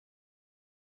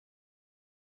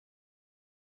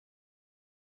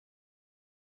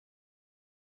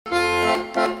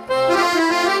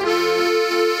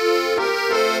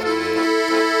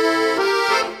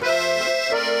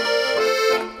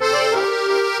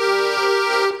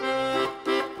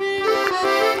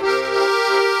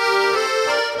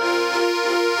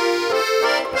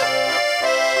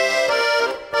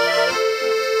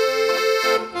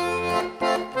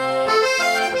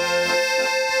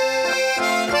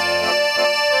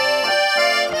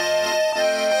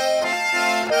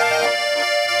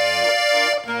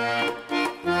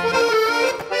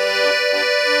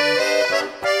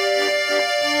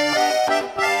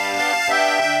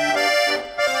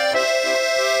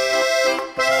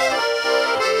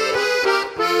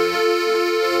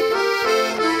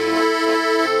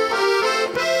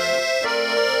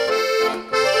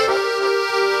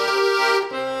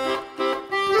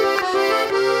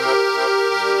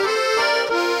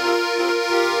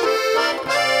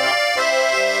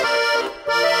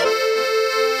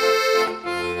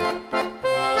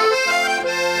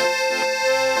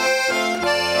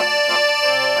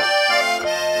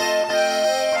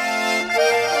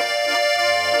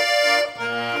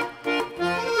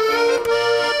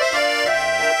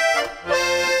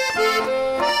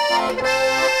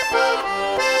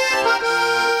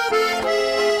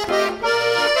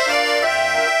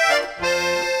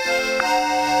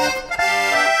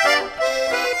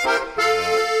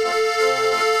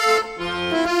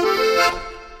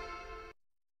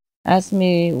asked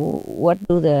me what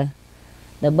do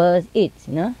the birds eat,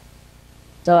 you know.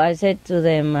 So I said to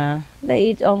them, they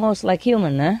eat almost like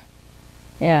human, huh?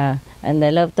 Yeah, and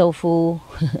they love tofu.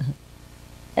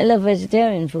 They love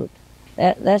vegetarian food.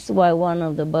 That's why one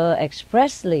of the birds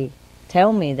expressly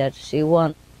tell me that she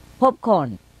wants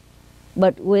popcorn,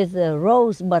 but with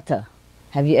rose butter.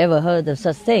 Have you ever heard of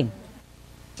such thing?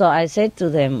 So I said to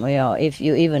them, you know, if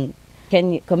you even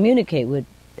can communicate with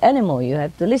animal, you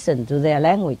have to listen to their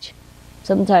language.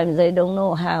 Sometimes they don't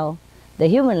know how the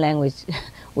human language,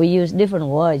 we use different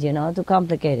words, you know, to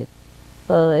complicate it.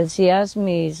 So she asked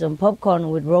me some popcorn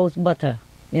with rose butter,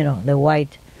 you know, the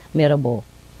white mirabelle.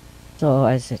 So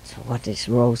I said, what is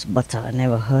rose butter? I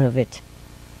never heard of it.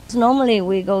 So normally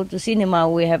we go to cinema,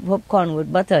 we have popcorn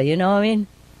with butter, you know what I mean?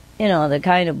 You know, the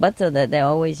kind of butter that they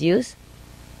always use.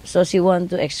 So she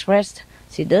wanted to express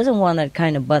she doesn't want that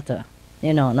kind of butter,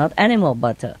 you know, not animal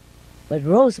butter, but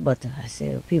rose butter. I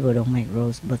said, people don't make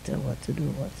rose butter, what to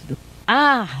do?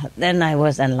 Ah, then I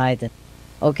was enlightened.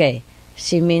 Okay,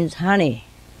 she means honey,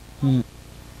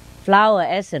 flower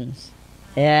essence,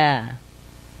 yeah.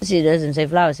 She doesn't say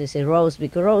flowers, she says rose,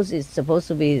 because rose is supposed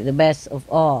to be the best of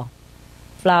all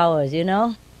flowers, you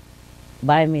know.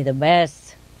 Buy me the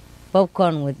best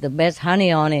popcorn with the best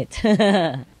honey on it.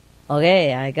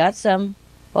 Okay, I got some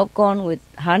popcorn with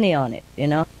honey on it, you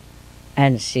know.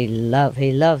 And he loves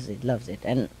it.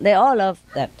 And they all love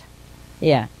that,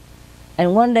 yeah.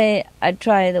 And one day I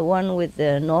tried the one with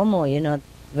the normal, you know,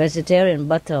 vegetarian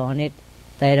butter on it.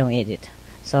 They don't eat it.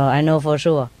 So I know for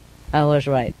sure I was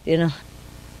right, you know.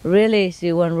 Really,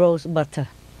 she wants rose butter.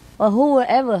 Well, who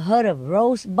ever heard of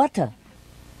rose butter?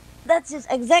 That's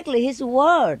just exactly his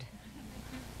word.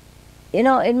 You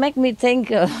know, it makes me think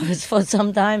for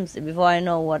some time before I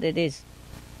know what it is.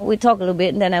 We talked a little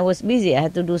bit, and then I was busy. I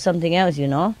had to do something else, you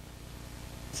know.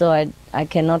 So I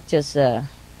cannot just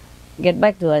get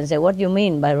back to her and say, what do you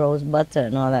mean by rose butter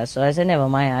and all that? So I said, never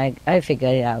mind, I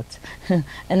figured it out.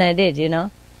 And I did, you know.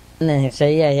 And then he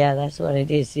said, yeah, that's what it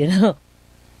is, you know.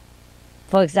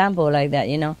 For example, like that,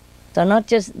 you know. So not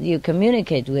just you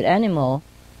communicate with animal,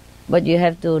 but you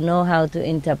have to know how to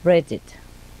interpret it.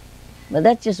 But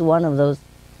that's just one of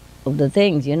the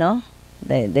things, you know.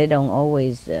 They don't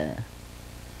always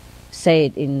say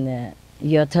it in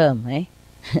your term, eh?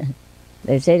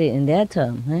 They say it in their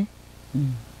term, eh?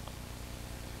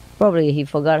 Probably he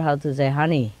forgot how to say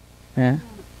honey, huh?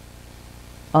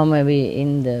 Or maybe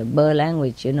in the bird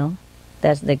language, you know,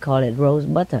 they call it rose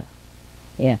butter.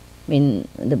 Yeah, I mean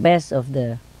the best of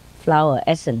the flower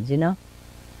essence, you know.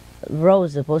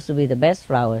 Rose is supposed to be the best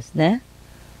flowers, né?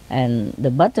 And the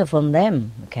butter from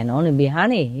them can only be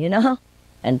honey, you know.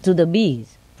 And to the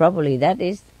bees, probably that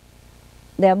is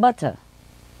their butter.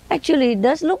 Actually, it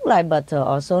does look like butter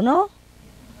also, no?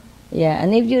 Yeah,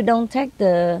 and if you don't take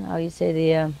the, how you say,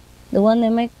 the one they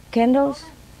make candles,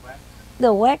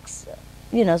 the wax,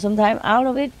 you know, sometimes out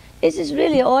of it, it's just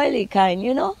really oily kind,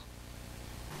 you know.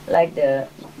 Like the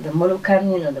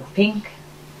Moluccan, you know, the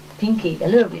pinky, a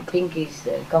little bit pinkish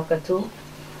cockatoo.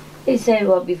 He said,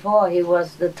 well, before he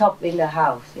was the top in the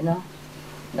house, you know,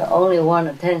 the only one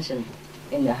attention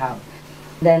in the house.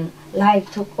 Then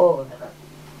life took over,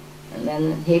 and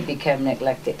then he became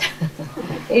neglected.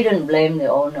 He didn't blame the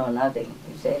owner or nothing.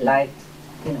 He said life,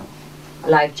 you know,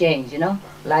 life changed, you know,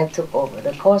 life took over.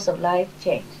 The course of life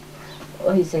changed.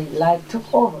 Oh, he said life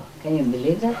took over. Can you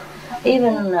believe that?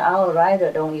 Even our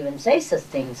writer don't even say such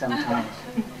things sometimes.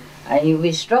 And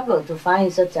we struggle to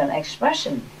find such an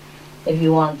expression if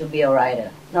you want to be a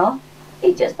writer, no?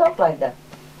 He just talk like that.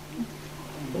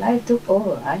 Life took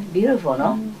over, right? Beautiful,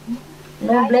 no?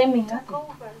 No blaming nothing.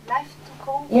 Life took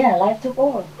over. Yeah, life took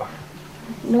over.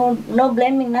 No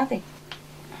blaming nothing.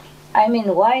 I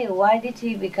mean, why did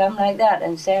he become like that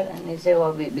and sad? And he said,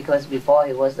 well, because before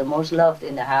he was the most loved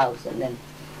in the house, and then,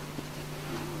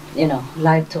 you know,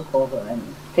 life took over and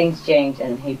things changed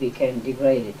and he became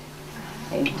degraded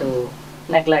into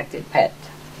neglected pet,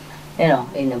 you know,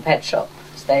 in a pet shop,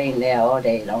 staying there all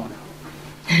day long,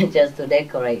 just to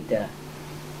decorate the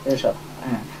shop.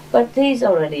 But he's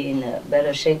already in a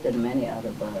better shape than many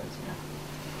other birds. You know.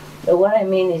 But what I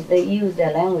mean is they use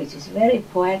their language. It's very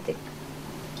poetic,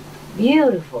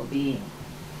 beautiful being.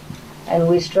 And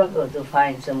we struggle to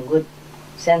find some good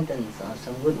sentence or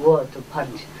some good word to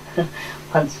punch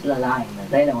the line, but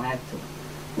they don't have to.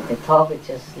 They talk it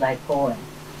just like poem.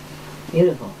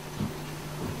 Beautiful.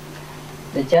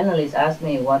 The journalists ask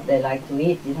me what they like to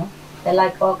eat, you know. They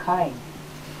like all kinds.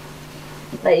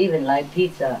 They even like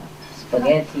pizza,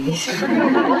 spaghetti.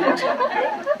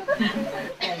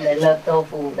 And they love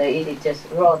tofu. They eat it just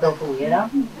raw tofu, you know.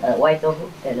 White tofu,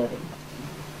 they love it.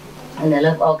 And they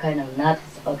love all kinds of nuts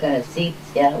all kind of seeds,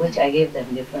 yeah, which I give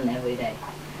them different every day.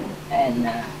 And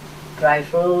dry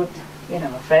fruit,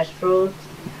 fresh fruit,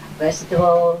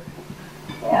 vegetable,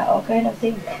 yeah, all kind of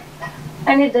things.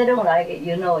 And if they don't like it,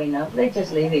 enough, they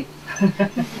just leave it.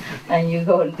 And you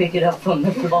go and pick it up from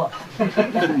the floor.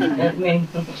 That means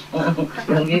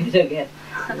don't give it again.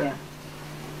 Yeah.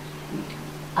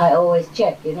 I always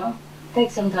check,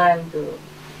 take some time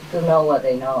to know what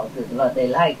they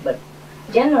like, but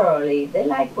generally they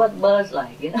like what birds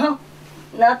like,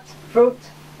 not fruit,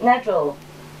 natural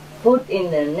food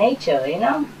in the nature,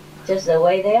 just the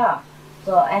way they are.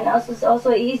 So, and also it's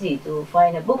also easy to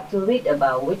find a book to read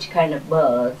about which kind of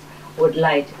birds would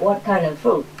like what kind of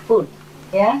food,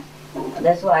 yeah?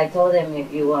 That's why I told them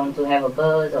if you want to have a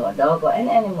bird or a dog or an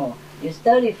animal, you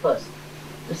study first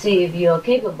to see if you are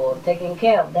capable of taking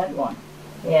care of that one,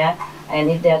 yeah?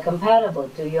 And if they are compatible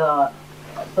to your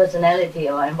personality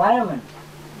or environment.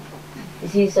 You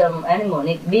see, some animal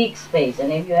need big space,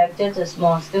 and if you have just a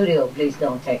small studio, please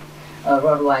don't take a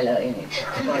Rottweiler in it.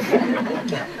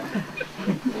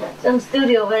 Some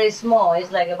studio very small, it's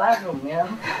like a bathroom,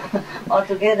 all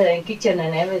together in kitchen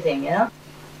and everything,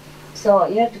 So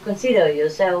you have to consider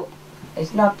yourself.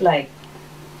 It's not like,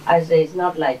 I say, it's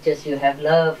not like just you have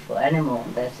love for animal.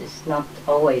 That is not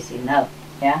always enough,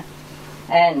 yeah.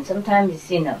 And sometimes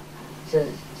it's enough,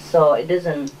 so it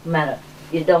doesn't matter.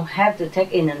 You don't have to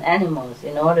take in an animals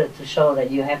in order to show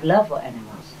that you have love for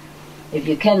animals. If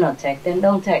you cannot take, then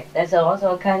don't take. That's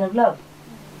also a kind of love.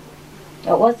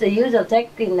 What's the use of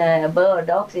taking a bird or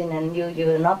dogs in and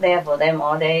you're not there for them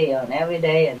all day and every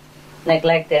day and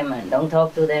neglect them and don't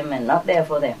talk to them and not there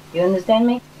for them? You understand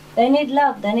me? They need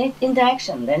love, they need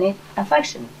interaction, they need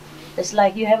affection. It's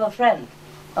like you have a friend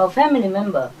or family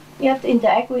member. You have to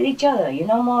interact with each other,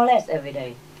 more or less every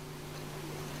day.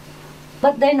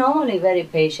 But they're normally very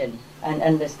patient and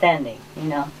understanding,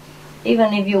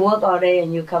 Even if you work all day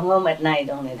and you come home at night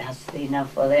only, that's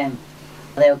enough for them.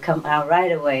 They'll come out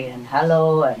right away and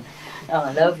hello and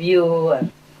I love you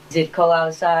and is it cold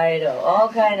outside or all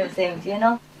kind of things,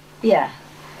 Yeah.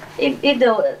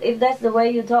 If that's the way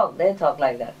you talk, they talk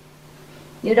like that.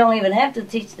 You don't even have to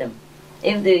teach them.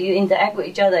 If you interact with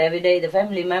each other every day, the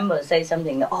family members say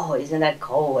something, oh, isn't that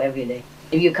cold every day?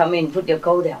 If you come in, put your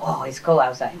coat there, oh, it's cold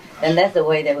outside. Then that's the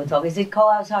way they will talk. Is it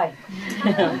cold outside?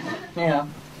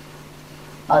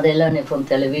 Or they learn it from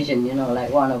television,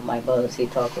 like one of my brothers, he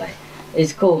talk like,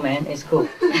 it's cool, man, it's cool.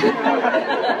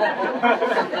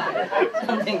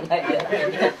 Something like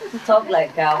that. Talk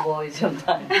like cowboys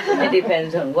sometimes. It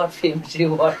depends on what films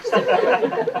you watch.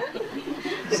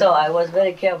 So I was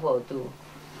very careful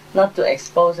not to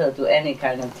expose her to any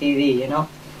kind of TV,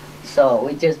 So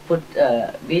we just put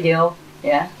video,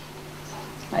 yeah.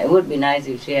 It would be nice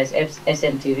if she has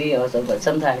SMTV also, but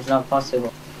sometimes it's not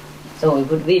possible. So we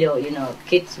put video,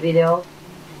 kids video,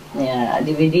 yeah,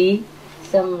 DVD,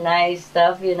 some nice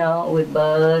stuff, with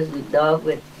birds, with dogs,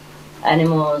 with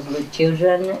animals, with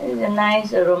children. It's a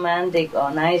nice, romantic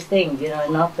or nice thing,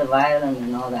 not the violence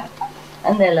and all that.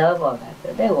 And they love all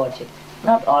that. They watch it.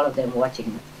 Not all of them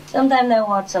watching. Sometimes they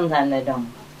watch, sometimes they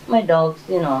don't. My dogs,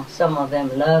 some of them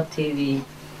love TV.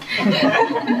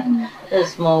 The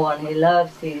small one, he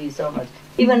loves TV so much.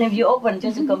 Even if you open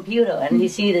just a computer and he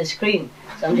see the screen,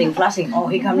 something flashing, oh,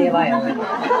 he come nearby already.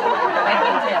 Yeah.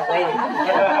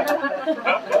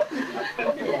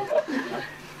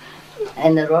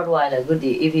 And the Rottweiler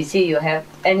goodie, if he see you have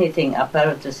anything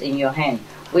apparatus in your hand,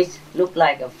 which look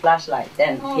like a flashlight,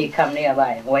 then he come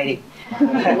nearby, waiting.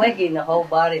 Waking the whole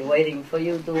body, waiting for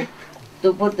you to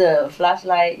put the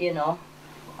flashlight,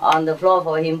 on the floor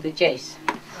for him to chase.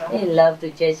 He loves to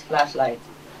chase flashlight.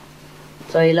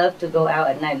 So he loves to go out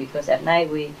at night because at night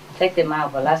we take them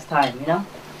out for last time,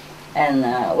 And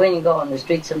when you go on the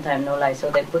street, sometimes no light,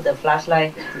 so they put the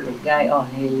flashlight, the guy on,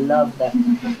 he loves that.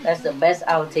 That's the best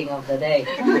outing of the day.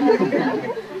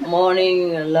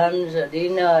 Morning, lunch,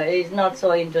 dinner, it's not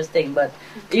so interesting, but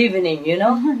evening,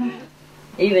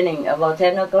 Evening, about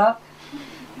 10 o'clock,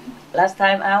 last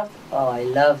time out, oh, I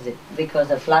loved it, because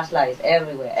the flashlight is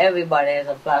everywhere. Everybody has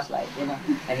a flashlight,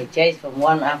 and he chased from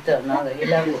one after another. He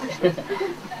loved it.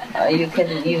 You can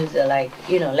use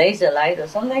laser light or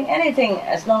something, anything,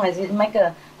 as long as it make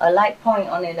a light point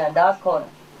on it, a dark corner.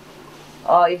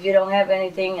 Or if you don't have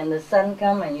anything and the sun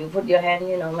come and you put your hand,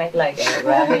 make like a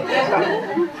rabbit.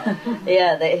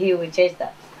 Yeah, he will chase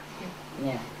that.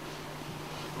 Yeah.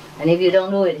 And if you don't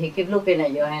do it, he keep looking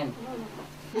at your hand.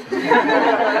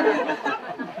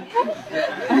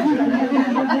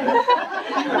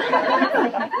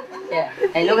 Yeah,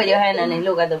 and look at your hand and he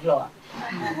look at the floor.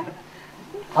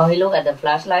 Or he look at the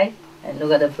flashlight and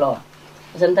look at the floor.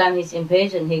 Sometimes he's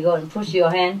impatient, he go and push your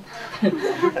hand,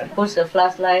 push the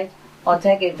flashlight, or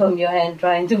take it from your hand,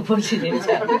 trying to push it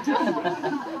himself.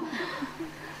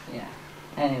 Yeah.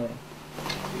 Anyway,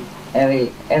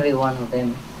 every one of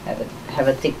them have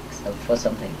a tick for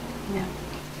something. Yeah.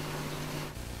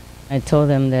 I told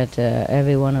them that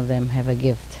every one of them have a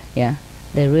gift. Yeah,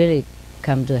 they really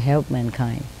come to help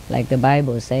mankind, like the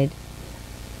Bible said.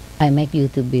 I make you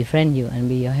to befriend you and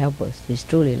be your helpers. It's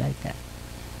truly like that.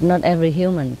 Not every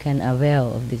human can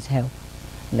avail of this help.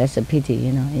 That's a pity,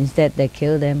 you know. Instead, they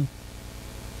kill them.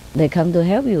 They come to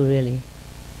help you, really.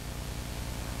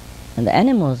 And the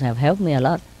animals have helped me a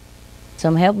lot.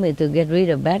 Some helped me to get rid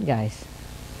of bad guys.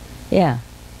 Yeah,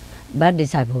 bad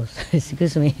disciples,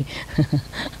 excuse me.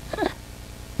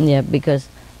 Yeah, because,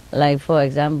 like for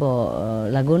example,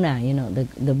 Laguna, you know,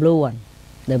 the blue one,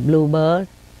 the blue bird,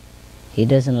 he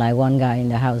doesn't like one guy in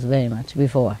the house very much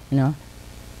before, you know.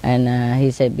 And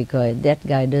he said, because that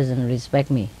guy doesn't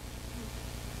respect me.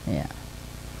 Yeah.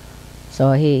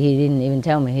 So he didn't even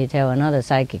tell me, he tell another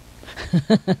psychic.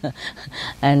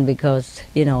 And because,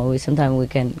 you know, sometimes we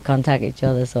can contact each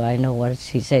other, so I know what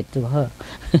she said to her.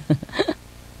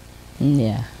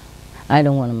 Yeah. I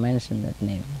don't want to mention that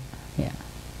name. Yeah.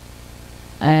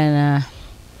 And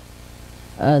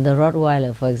the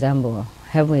Rottweiler, for example,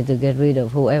 helped me to get rid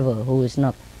of whoever who is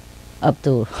not up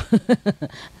to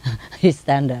his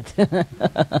standard.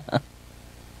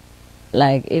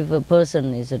 Like if a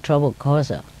person is a trouble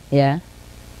causer, yeah,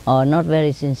 or not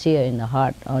very sincere in the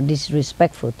heart, or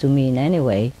disrespectful to me in any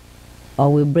way,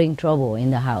 or will bring trouble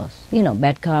in the house, you know,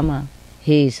 bad karma,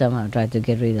 he somehow tried to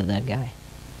get rid of that guy.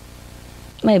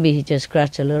 Maybe he just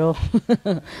scratch a little,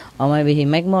 or maybe he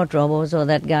make more trouble so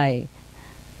that guy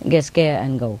gets scared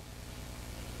and go.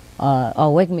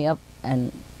 Or wake me up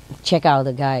and check out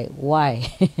the guy,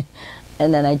 why?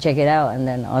 And then I check it out, and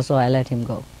then also I let him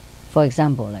go. For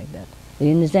example, like that. Do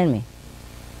you understand me?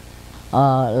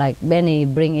 Like Benny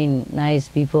bring in nice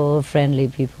people, friendly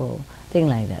people, things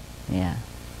like that. Yeah.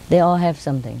 They all have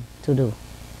something to do.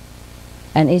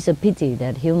 And it's a pity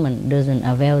that human doesn't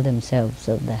avail themselves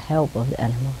of the help of the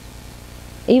animals.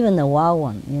 Even the wild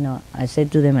one, you know, I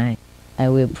said to them, I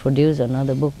will produce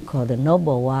another book called The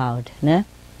Noble Wild. Né?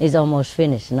 It's almost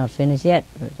finished, not finished yet,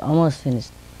 but almost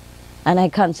finished. And I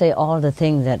can't say all the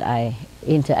things that I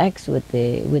interact with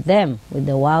them, with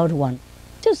the wild one.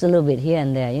 Just a little bit here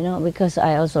and there, you know, because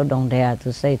I also don't dare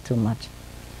to say too much.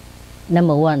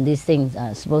 Number one, these things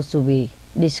are supposed to be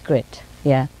discreet,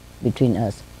 yeah, between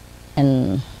us.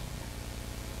 And,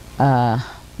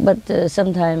 but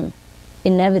sometimes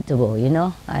inevitable, you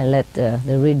know, I let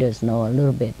the readers know a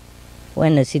little bit.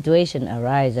 When a situation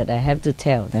arises that I have to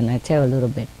tell, then I tell a little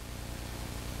bit.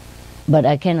 But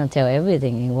I cannot tell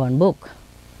everything in one book.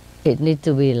 It needs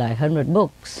to be like 100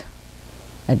 books,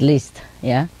 at least,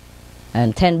 yeah?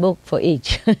 And 10 books for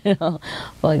each, you know?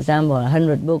 For example,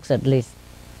 100 books at least,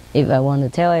 if I want to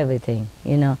tell everything,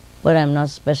 you know? But I'm not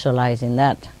specialized in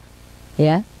that,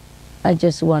 yeah? I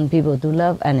just want people to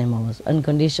love animals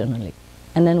unconditionally.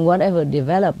 And then whatever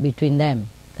develop between them,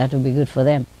 that will be good for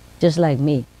them. Just like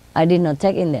me. I did not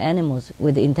take in the animals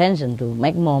with the intention to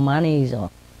make more money or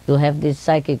to have this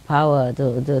psychic power,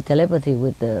 to telepathy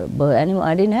with the bird animal.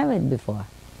 I didn't have it before.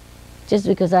 Just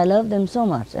because I love them so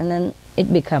much. And then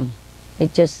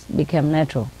it just became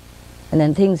natural. And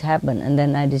then things happen, and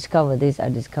then I discover this, I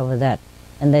discover that.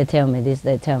 And they tell me this,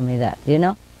 they tell me that, you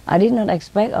know? I did not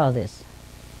expect all this,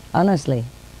 honestly.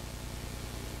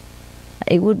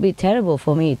 It would be terrible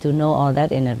for me to know all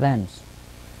that in advance,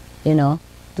 you know?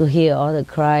 To hear all the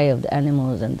cry of the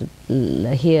animals and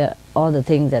to hear all the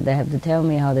things that they have to tell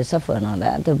me, how they suffer and all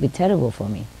that. It would be terrible for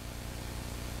me.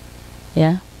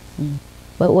 Yeah?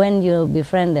 But when you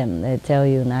befriend them, they tell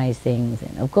you nice things.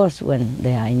 And of course, when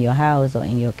they are in your house or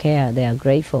in your care, they are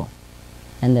grateful.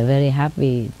 And they're very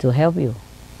happy to help you.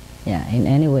 Yeah, in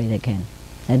any way they can.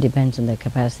 It depends on their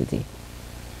capacity.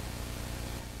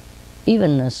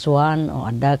 Even a swan or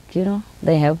a duck, you know,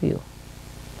 they help you.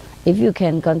 If you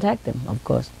can contact them, of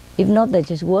course. If not, they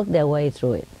just work their way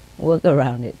through it, work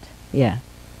around it, yeah.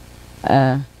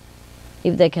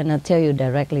 If they cannot tell you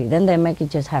directly, then they make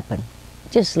it just happen.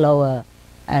 Just slower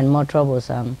and more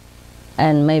troublesome.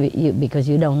 And maybe because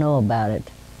you don't know about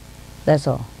it. That's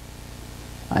all.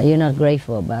 You're not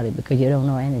grateful about it because you don't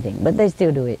know anything. But they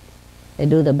still do it. They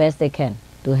do the best they can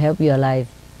to help your life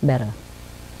better.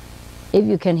 If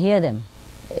you can hear them,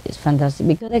 it's fantastic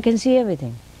because they can see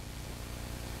everything.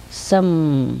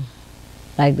 Some,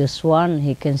 like the swan,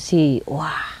 he can see,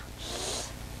 wow,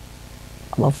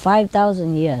 about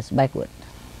 5,000 years backward.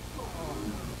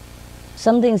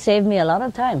 Something saved me a lot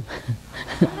of time.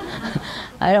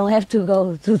 I don't have to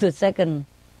go to the second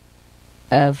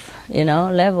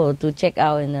level to check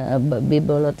out in a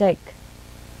bibliothèque,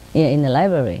 in the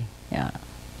library. Yeah,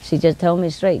 she just tell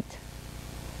me straight.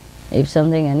 If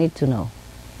something I need to know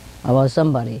about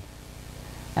somebody,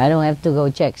 I don't have to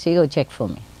go check. She go check for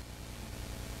me.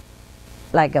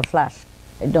 Like a flash.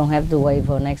 I don't have to wait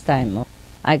for next time.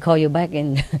 I call you back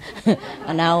in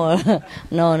an hour.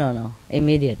 No.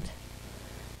 Immediate.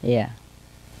 Yeah.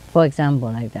 For example,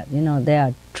 like that. They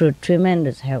are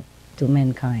tremendous help to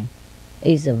mankind.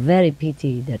 It's a very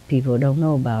pity that people don't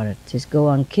know about it. Just go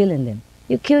on killing them.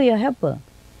 You kill your helper.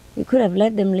 You could have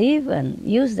let them live and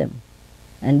use them.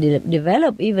 And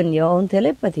develop even your own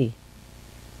telepathy.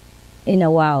 In a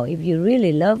while, if you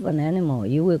really love an animal,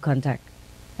 you will contact.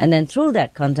 And then through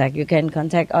that contact, you can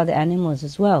contact other animals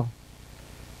as well.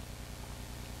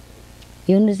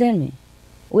 You understand me?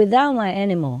 Without my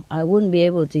animal, I wouldn't be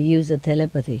able to use the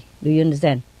telepathy. Do you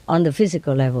understand? On the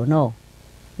physical level, no.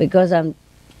 Because I'm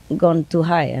gone too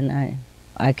high and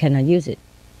I cannot use it.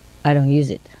 I don't use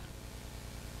it.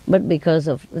 But because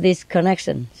of this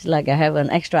connection, it's like I have an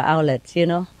extra outlet,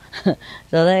 So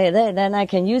then I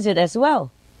can use it as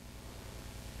well.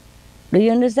 Do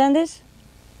you understand this?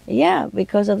 Yeah,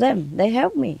 because of them. They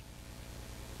help me.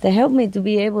 They help me to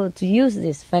be able to use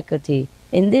this faculty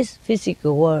in this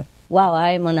physical world while I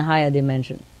am on a higher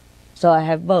dimension. So I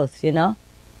have both,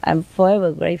 I'm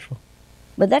forever grateful.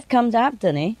 But that comes after,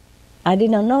 I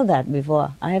did not know that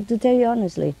before. I have to tell you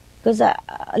honestly. Because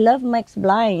love makes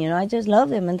blind, I just love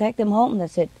them and take them home,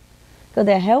 that's it. Because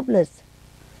they're helpless.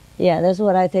 Yeah, that's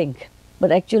what I think.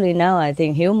 But actually now I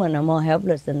think humans are more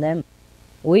helpless than them.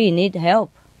 We need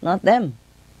help, not them.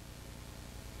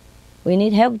 We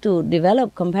need help to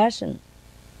develop compassion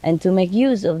and to make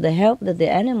use of the help that the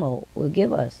animal will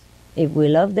give us if we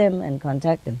love them and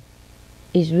contact them.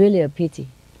 It's really a pity.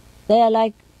 They are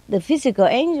like the physical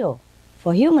angel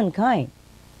for humankind.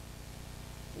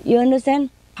 You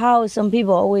understand? How some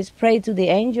people always pray to the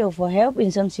angel for help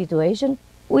in some situation.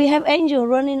 We have angels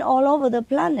running all over the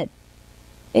planet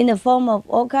in the form of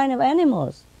all kinds of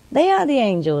animals. They are the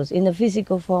angels in the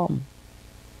physical form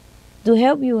to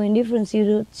help you in different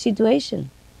situations.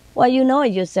 Well, you know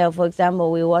it yourself. For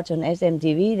example, we watch on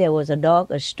SMTV, there was a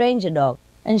dog, a stranger dog,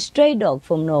 and stray dog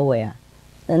from nowhere.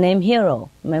 The name Hero,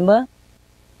 remember?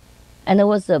 And there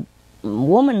was a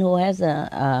woman who has an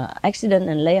accident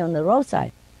and lay on the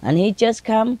roadside. And he just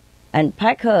come and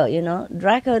pack her,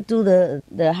 drag her to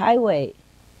the highway,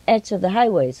 edge of the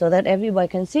highway, so that everybody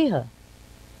can see her.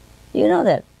 You know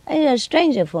that. And a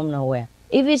stranger from nowhere.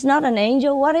 If it's not an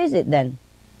angel, what is it then?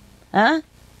 Huh?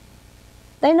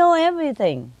 They know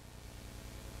everything.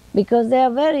 Because they are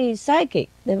very psychic.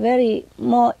 They're very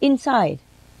more inside.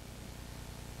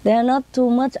 They are not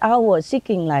too much outward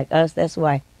seeking like us, that's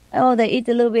why. Oh, they eat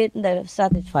a little bit and they're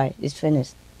satisfied, it's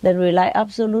finished. They rely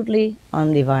absolutely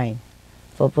on divine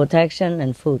for protection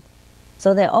and food.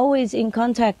 So they're always in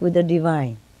contact with the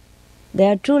divine. They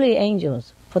are truly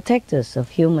angels, protectors of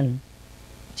human.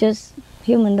 Just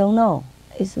human don't know.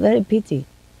 It's very pity.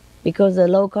 Because the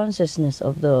low consciousness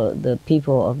of the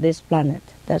people of this planet,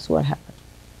 that's what happened.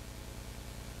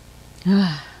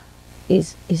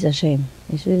 It's a shame.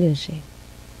 It's really a shame.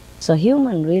 So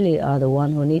humans really are the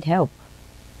one who need help.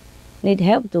 Need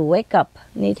help to wake up,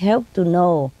 need help to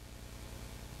know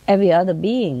every other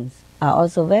beings are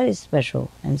also very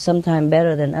special and sometimes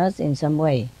better than us in some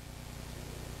way.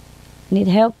 Need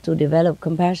help to develop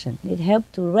compassion, need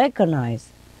help to recognize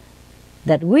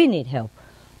that we need help.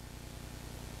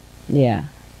 Yeah,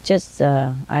 just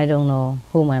I don't know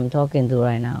whom I'm talking to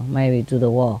right now, maybe to the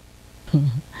wall.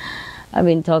 I've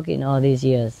been talking all these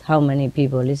years, how many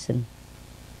people listen?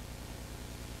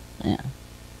 Yeah.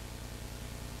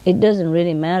 It doesn't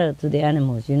really matter to the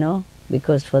animals,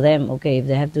 because for them, okay, if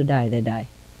they have to die, they die.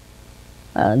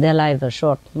 Their lives are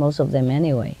short, most of them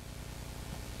anyway.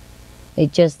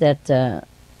 It's just that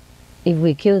if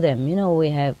we kill them, we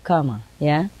have karma,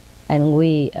 yeah? And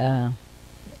we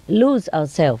lose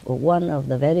ourselves of one of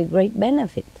the very great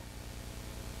benefits.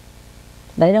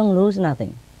 They don't lose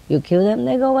nothing. You kill them,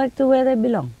 they go back to where they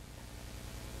belong.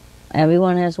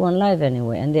 Everyone has one life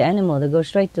anyway, and the animal, they go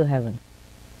straight to heaven.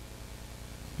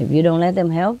 If you don't let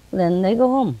them help, then they go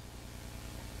home.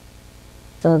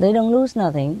 So they don't lose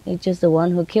nothing. It's just the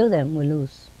one who killed them will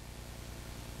lose.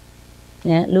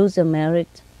 Yeah, lose the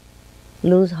merit,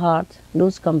 lose heart,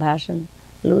 lose compassion,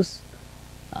 lose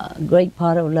a great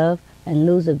part of love, and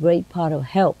lose a great part of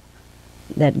help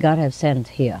that God has sent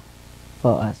here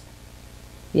for us.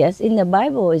 Yes, in the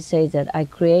Bible it says that I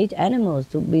create animals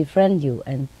to befriend you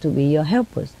and to be your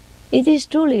helpers. It is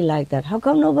truly like that. How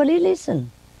come nobody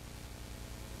listens?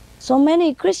 So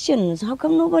many Christians, how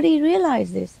come nobody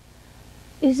realizes this?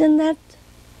 Isn't that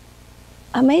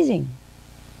amazing?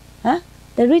 Huh?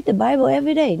 They read the Bible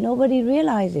every day. Nobody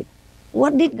realizes it.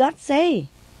 What did God say?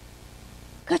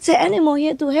 God said, animal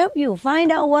here to help you.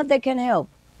 Find out what they can help.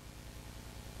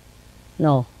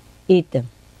 No, eat them.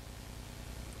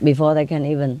 Before they can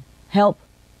even help,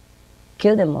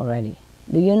 kill them already.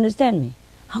 Do you understand me?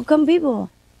 How come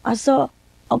people are so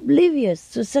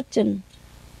oblivious to such an,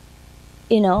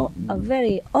 a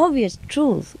very obvious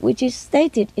truth, which is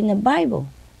stated in the Bible?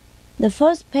 The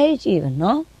first page even,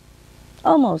 no?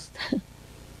 Almost.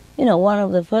 One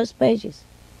of the first pages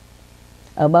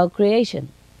about creation.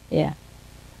 Yeah.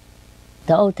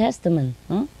 The Old Testament.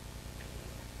 Huh?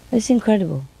 It's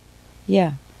incredible.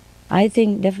 Yeah. I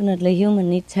think definitely human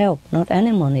needs help, not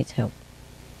animal needs help.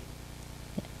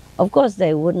 Of course,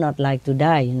 they would not like to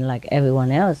die like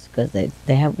everyone else because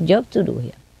they have a job to do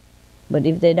here. But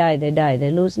if they die,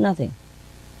 they lose nothing.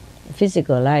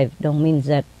 Physical life don't mean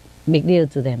that big deal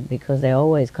to them because they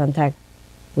always contact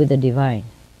with the divine.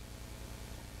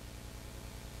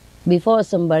 Before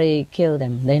somebody kill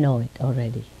them, they know it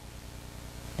already.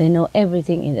 They know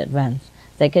everything in advance.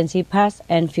 They can see past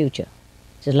and future.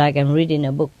 Just like I'm reading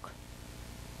a book.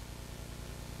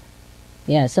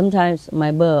 Yeah, sometimes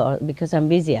my bird, because I'm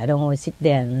busy, I don't always sit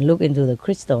there and look into the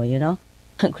crystal,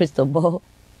 crystal ball.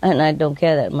 And I don't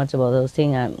care that much about those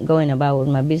things. I'm going about with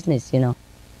my business,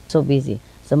 so busy.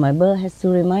 So my bird has to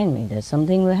remind me that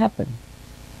something will happen.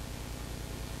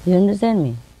 You understand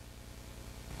me?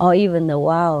 Or even the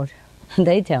wild,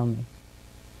 they tell me.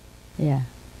 Yeah.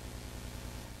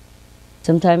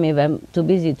 Sometimes if I'm too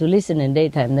busy to listen in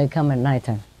daytime, they come at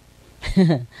nighttime.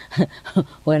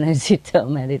 When I sit to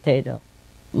meditate,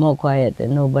 more quiet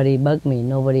and nobody bug me,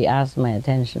 nobody asks my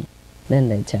attention, then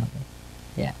they tell me.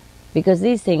 Yeah. Because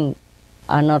these things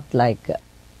are not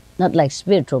like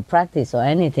spiritual practice or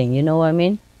anything, you know what I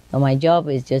mean? So my job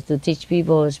is just to teach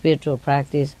people spiritual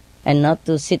practice and not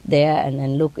to sit there and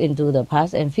then look into the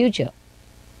past and future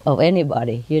of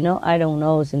anybody, I don't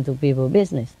nose into people's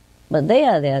business. But they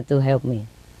are there to help me,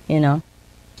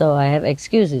 So I have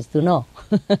excuses to know.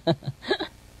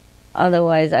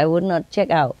 Otherwise, I would not check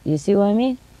out. You see what I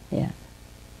mean? Yeah.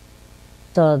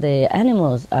 So the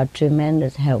animals are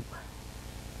tremendous help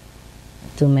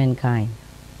to mankind.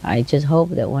 I just hope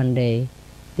that one day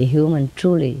the human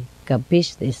truly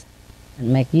capish this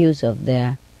and make use of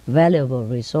their valuable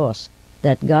resource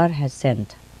that God has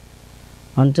sent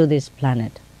onto this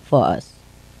planet for us.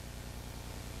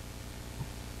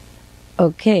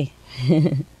 Okay.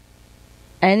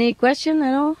 Any question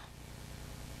at all?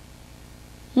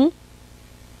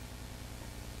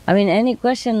 Any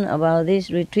question about this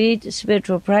retreat,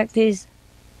 spiritual practice,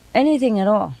 anything at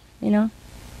all, I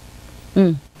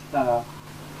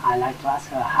like to ask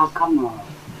her, how come a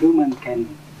human can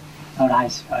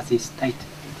arise at this state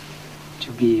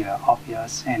to be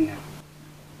obvious and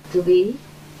to be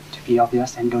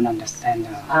obvious and don't understand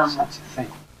such a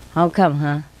thing? How come,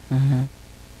 huh?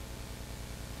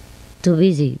 Too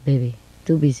busy, baby.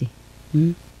 Too busy.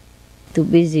 Too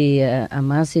busy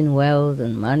amassing wealth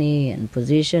and money and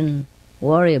position.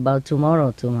 Worry about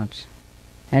tomorrow too much.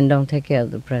 And don't take care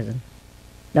of the present.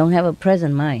 Don't have a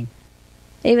present mind.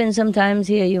 Even sometimes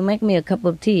here you make me a cup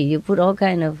of tea. You put all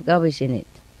kind of garbage in it.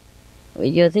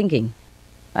 You're thinking,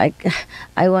 I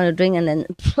want to drink and then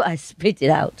I spit it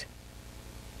out.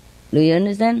 Do you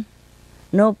understand?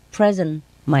 No present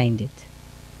minded.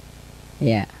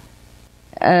 Yeah.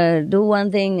 Do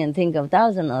one thing and think of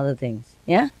 1,000 other things.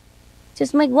 Yeah?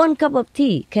 Just make one cup of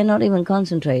tea. Cannot even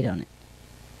concentrate on it.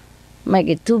 Make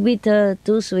it too bitter,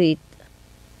 too sweet,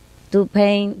 too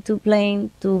plain, too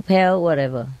pale,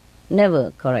 whatever.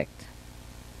 Never correct.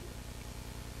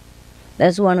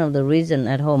 That's one of the reasons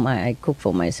at home I cook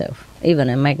for myself. Even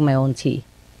I make my own tea.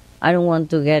 I don't want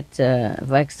to get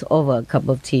vexed over a cup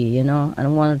of tea, I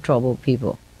don't want to trouble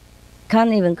people.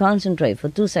 Can't even concentrate for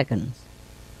 2 seconds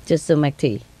just to make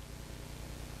tea.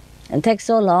 It takes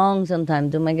so long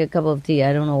sometimes to make a cup of tea,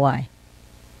 I don't know why.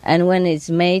 And when it's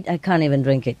made, I can't even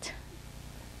drink it.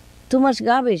 Too much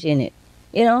garbage in it,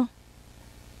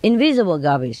 invisible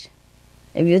garbage.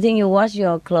 If you think you wash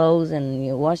your clothes and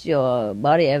you wash your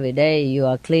body every day, you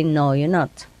are clean. No, you're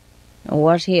not.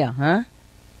 Wash here, huh?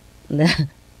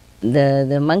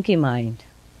 The monkey mind.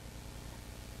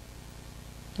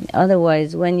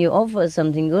 Otherwise, when you offer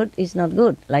something good, it's not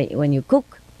good. Like when you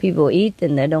cook, people eat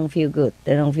and they don't feel good.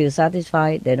 They don't feel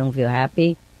satisfied. They don't feel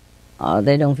happy. Or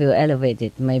they don't feel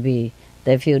elevated. Maybe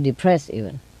they feel depressed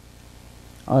even.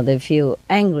 Or they feel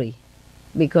angry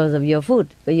because of your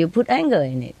food. But you put anger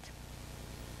in it.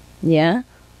 Yeah?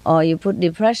 Or you put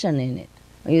depression in it.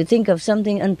 You think of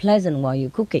something unpleasant while you're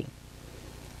cooking.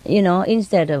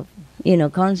 Instead of,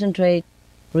 concentrate,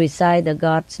 recite the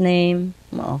God's name,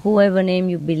 or whoever name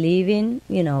you believe in,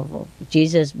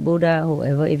 Jesus, Buddha,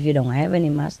 whoever, if you don't have any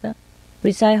master,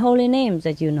 recite holy names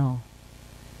that you know.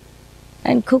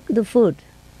 And cook the food,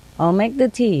 or make the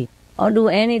tea, or do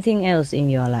anything else in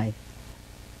your life.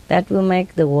 That will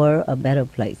make the world a better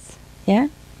place, yeah?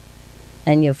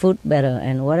 And your food better,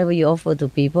 and whatever you offer to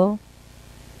people,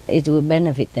 it will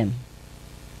benefit them.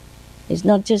 It's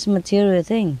not just material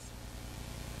things.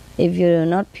 If you're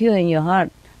not pure in your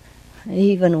heart,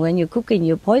 even when you're cooking,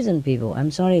 you poison people.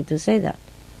 I'm sorry to say that.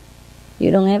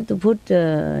 You don't have to put,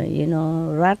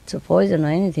 rat poison or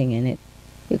anything in it.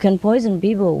 You can poison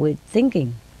people with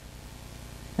thinking.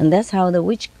 And that's how the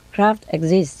witchcraft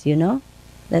exists,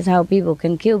 That's how people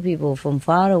can kill people from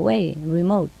far away,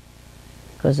 remote.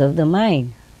 Because of the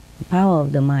mind, the power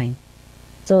of the mind.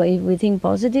 So if we think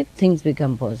positive, things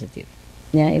become positive.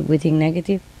 Yeah, if we think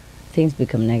negative, things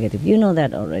become negative. You know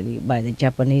that already by the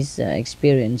Japanese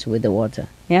experience with the water.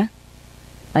 Yeah?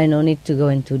 I no need to go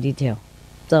into detail.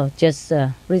 So just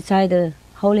recite the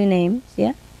holy names,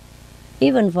 yeah?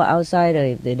 Even for outsider,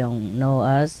 if they don't know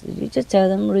us, you just tell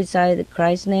them, recite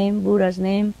Christ's name, Buddha's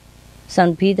name,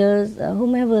 St. Peter's,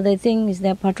 whomever they think is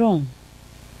their patron.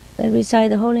 They recite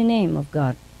the holy name of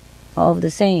God, or of the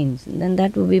saints. Then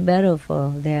that will be better for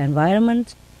their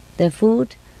environment, their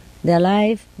food, their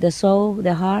life, their soul,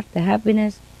 their heart, their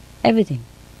happiness, everything.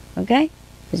 Okay?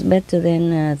 It's better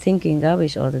than thinking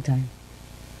garbage all the time.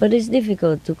 But it's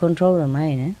difficult to control the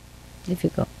mind,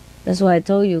 Difficult. That's why I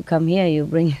told you, come here, you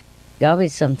bring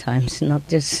garbage sometimes, not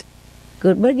just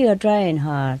good. But you're trying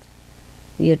hard.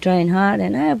 You're trying hard,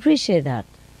 and I appreciate that.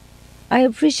 I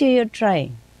appreciate your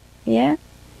trying. Yeah?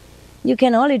 You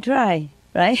can only try,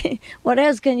 right? What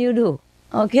else can you do?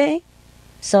 Okay?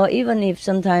 So even if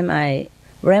sometimes I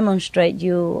remonstrate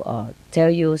you or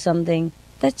tell you something,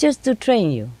 that's just to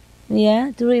train you.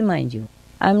 Yeah? To remind you.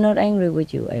 I'm not angry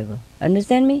with you ever.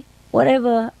 Understand me?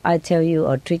 Whatever I tell you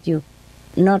or treat you,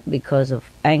 not because of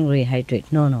angry hatred.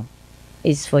 No.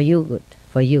 It's for you good.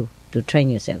 For you to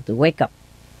train yourself, to wake up.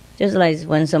 Just like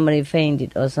when somebody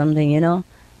fainted or something,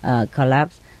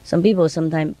 collapse. Some people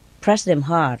sometimes press them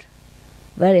hard,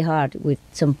 very hard with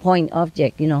some point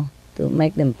object, to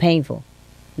make them painful.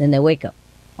 Then they wake up.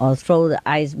 Or throw the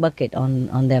ice bucket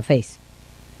on their face.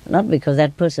 Not because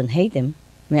that person hate them,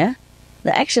 yeah?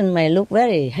 The action may look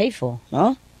very hateful,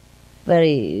 no?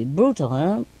 Very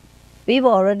brutal,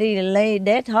 People already lay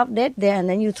dead, half dead there, and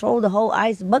then you throw the whole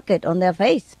ice bucket on their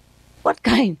face. What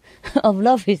kind of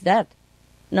love is that?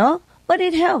 No? But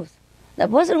it helps. The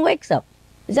person wakes up.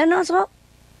 Is that not so?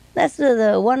 That's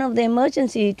the one of the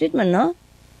emergency treatment, no?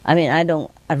 I mean, I don't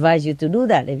advise you to do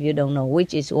that if you don't know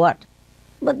which is what.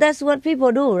 But that's what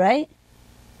people do, right?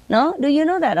 No? Do you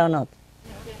know that or not?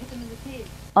 They hit them in the face.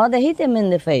 Oh, they hit them in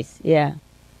the face, yeah.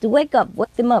 To wake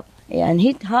them up. Yeah, and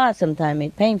hit hard sometimes,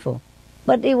 it's painful.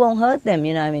 But it won't hurt them,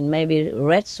 maybe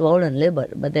red swollen liver,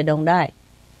 but they don't die.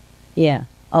 Yeah,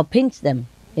 or pinch them,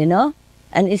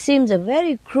 And it seems a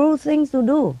very cruel thing to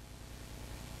do.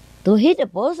 To hit a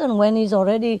person when he's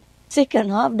already sick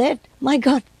and half dead. My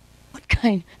God, what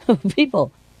kind of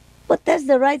people? But that's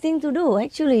the right thing to do.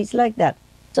 Actually, it's like that.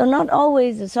 So not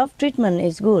always the soft treatment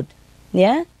is good.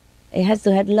 Yeah? It has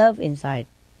to have love inside.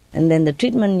 And then the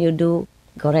treatment you do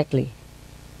correctly.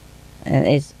 And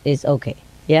it's okay.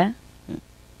 Yeah?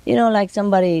 Like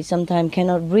somebody sometimes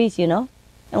cannot breathe, And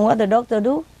what the doctor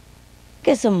do?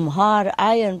 Get some hard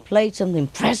iron plate, something,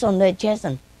 press on their chest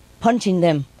and punching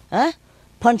them.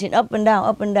 Punching up and down,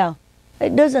 up and down.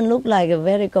 It doesn't look like a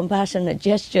very compassionate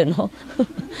gesture, no?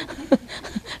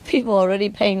 People already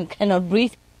pain, cannot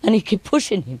breathe, and he keep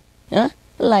pushing him.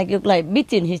 Like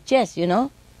beating his chest,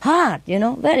 Hard,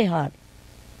 very hard.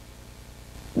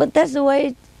 But that's the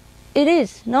way it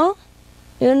is, no?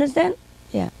 You understand?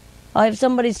 Yeah. Or if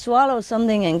somebody swallows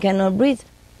something and cannot breathe,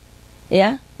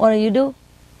 yeah, what do?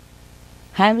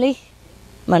 Heimlich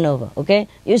maneuver, okay?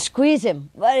 You squeeze him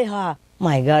very hard.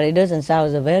 My God, it doesn't sound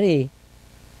as a very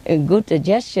good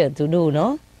gesture to do,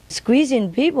 no?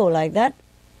 Squeezing people like that,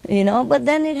 but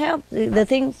then it helps. The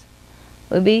things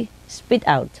will be spit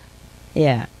out.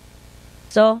 Yeah.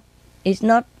 So it's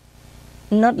not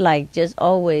like just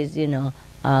always,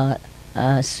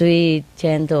 sweet,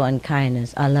 gentle, and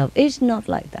kindness. I love. It's not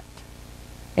like that.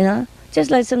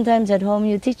 Just like sometimes at home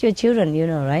you teach your children,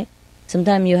 right?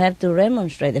 Sometimes you have to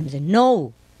remonstrate them and say,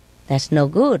 no, that's no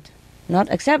good, not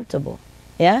acceptable.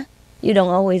 Yeah? You don't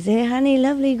always say, honey,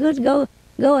 lovely, good, go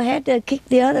ahead, kick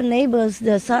the other neighbor's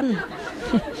the son.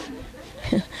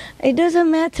 It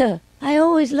doesn't matter. I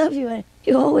always love you.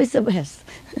 You're always the best.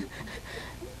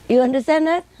 You understand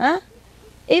that? Huh?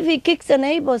 If he kicks a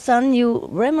neighbor's son, you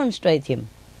remonstrate him.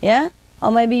 Yeah?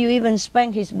 Or maybe you even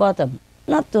spank his bottom.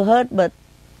 Not to hurt, but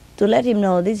to let him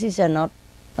know this is not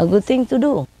a good thing to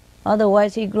do.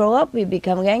 Otherwise, he grow up, he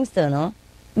become gangster, no?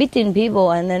 Beating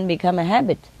people and then become a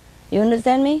habit. You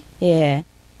understand me? Yeah.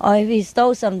 Or if he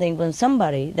stole something from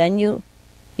somebody, then you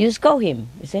scold him.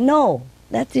 You say, no,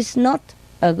 that is not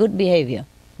a good behavior.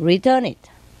 Return it.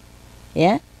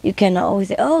 Yeah? You cannot always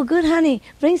say, oh, good honey,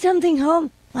 bring something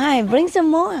home. Why, bring some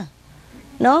more.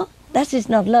 No, that is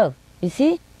not love, you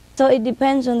see? So it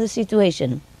depends on the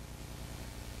situation.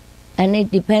 And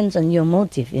it depends on your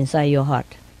motive inside your heart.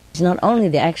 It's not only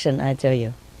the action, I tell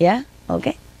you. Yeah?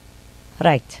 Okay?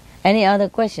 Right. Any other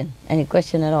question? Any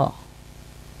question at all?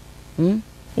 You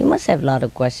must have a lot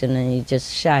of questions and you're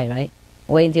just shy, right?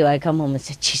 Wait until I come home and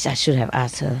say, geez, I should have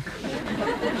asked her.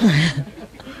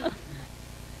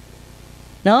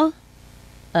 No?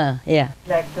 Yeah. I'd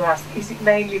like to ask, is it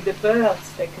mainly the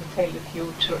birds that can tell the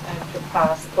future and the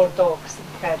past, or dogs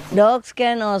and cats? Dogs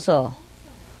can also.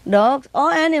 Dogs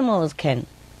or animals can.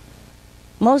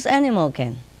 Most animals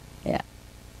can. Yeah.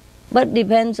 But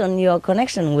depends on your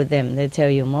connection with them. They tell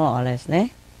you more or less, eh?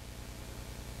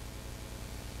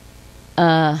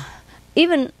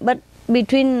 Even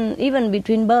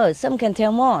between birds, some can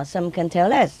tell more, some can tell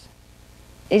less.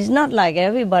 It's not like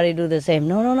everybody do the same.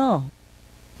 No.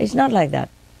 It's not like that.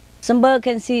 Some bird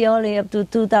can see only up to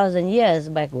 2,000 years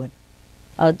backward,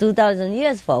 or 2,000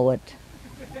 years forward.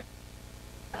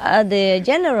 The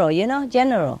general,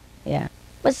 yeah.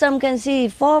 But some can see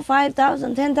 4,000,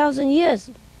 5,000, 10,000 years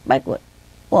backward.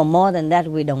 Well, more than that,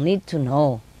 we don't need to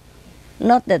know.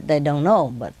 Not that they don't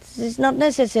know, but it's not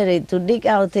necessary to dig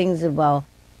out things about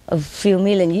a few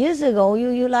million years ago.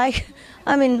 You like,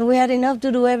 I mean, we had enough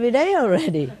to do every day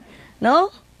already.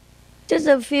 No? Just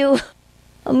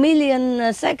a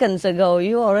million seconds ago,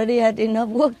 you already had enough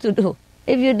work to do.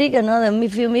 If you dig another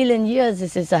few million years,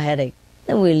 this is a headache.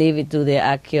 Then we leave it to the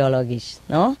archaeologists,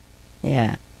 no?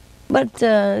 Yeah. But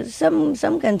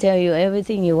some can tell you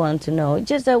everything you want to know.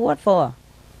 Just what for?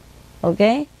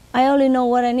 Okay? I only know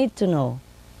what I need to know.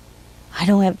 I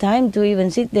don't have time to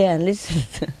even sit there and listen.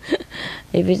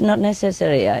 If it's not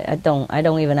necessary, I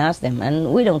don't even ask them.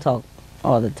 And we don't talk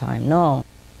all the time, no.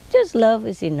 Just love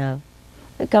is enough.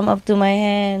 They come up to my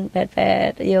hand,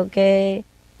 pat, are you okay?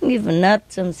 Give a nut,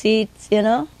 some seeds,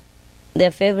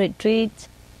 their favorite treats.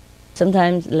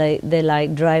 Sometimes they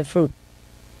like dry fruit,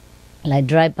 like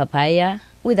dry papaya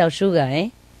without sugar, eh?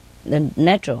 The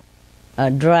natural.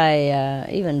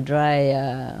 Even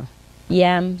dry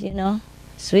yams,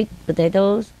 sweet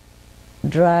potatoes,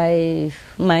 dry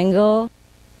mango,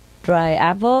 dry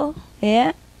apple,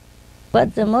 yeah.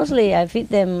 But mostly I feed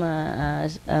them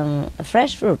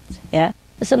fresh fruit, yeah.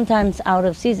 Sometimes out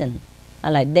of season.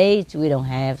 Like dates we don't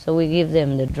have, so we give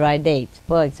them the dry dates,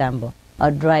 for example.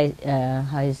 Or dry,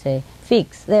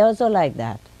 figs. They also like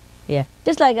that, yeah.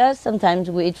 Just like us, sometimes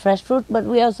we eat fresh fruit, but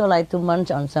we also like to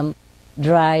munch on some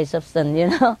dry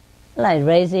substance, like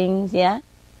raisins, yeah.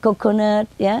 Coconut,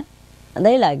 yeah.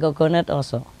 They like coconut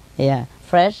also, yeah.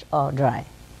 Fresh or dry,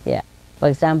 yeah. For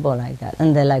example, like that.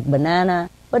 And they like banana,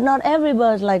 but not every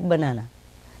bird like banana.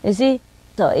 You see?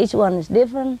 So each one is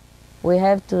different. We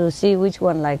have to see which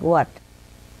one like what.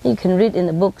 You can read in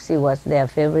the book, see what's their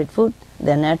favorite food,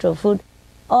 their natural food,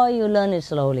 or you learn it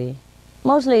slowly.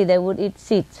 Mostly they would eat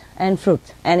seeds and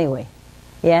fruit anyway,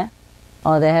 yeah?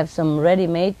 Or they have some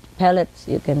ready-made pellets,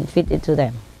 you can feed it to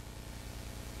them.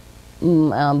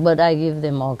 But I give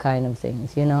them all kind of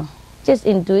things, Just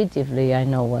intuitively I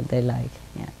know what they like,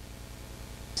 yeah.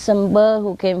 Some bird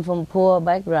who came from poor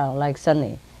background, like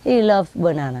Sunny, he loves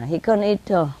banana. He can't eat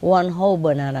one whole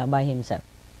banana by himself.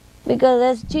 Because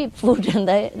that's cheap food and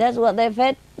that's what they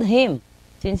fed him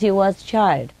since he was a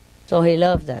child. So he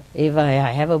loves that. If I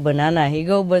have a banana, he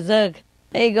go berserk.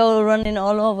 He go running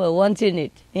all over wanting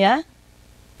it, yeah?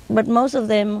 But most of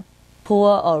them,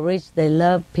 poor or rich, they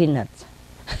love peanuts.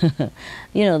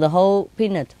 The whole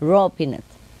peanut, raw peanut,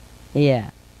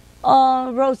 yeah.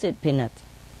 Or roasted peanut,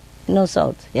 no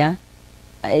salt, yeah?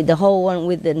 The whole one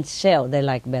with the shell they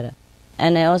like better.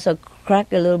 And I also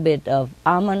crack a little bit of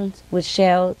almonds with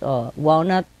shells, or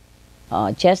walnut,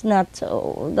 or chestnuts,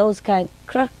 or those kind.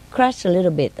 Crush a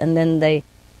little bit, and then they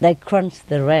crunch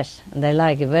the rest. And they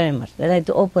like it very much. They like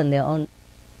to open their own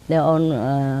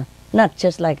nut,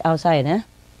 just like outside, eh?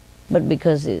 But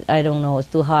because I don't know, it's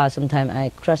too hard. Sometimes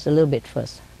I crush a little bit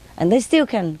first, and they still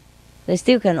can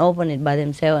open it by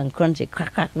themselves and crunch it.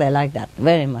 Crack. They like that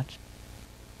very much.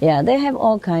 Yeah, they have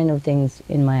all kind of things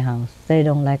in my house. They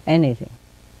don't like anything.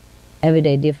 Every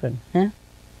day different, huh?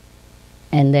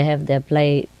 And they have their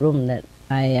playroom that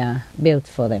I built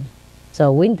for them.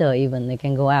 So winter even, they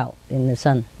can go out in the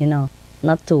sun,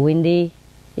 not too windy,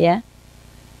 yeah?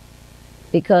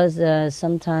 Because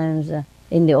sometimes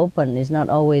in the open it's not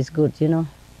always good,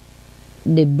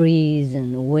 The breeze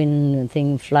and wind and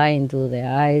things fly into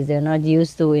their eyes, they're not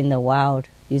used to in the wild.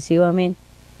 You see what I mean?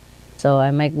 So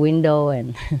I make window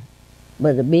and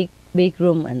but a big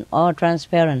room and all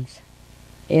transparent,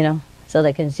 so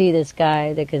they can see the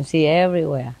sky, they can see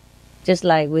everywhere, just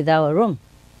like with our room.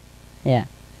 Yeah.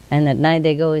 And at night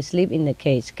they go and sleep in the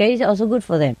cage. Cage is also good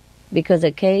for them because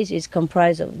the cage is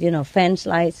comprised of, fence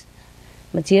lights,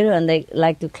 material, and they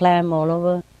like to climb all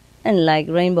over. And like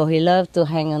Rainbow, he loves to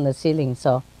hang on the ceiling.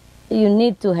 So you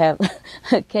need to have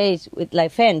a cage with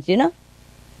like fence,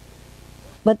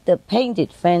 But the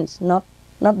painted fence, not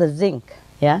the zinc,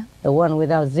 yeah? The one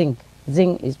without zinc.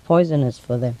 Zinc is poisonous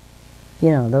for them.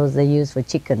 Those they use for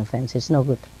chicken fence, it's no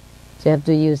good. So you have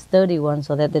to use sturdy ones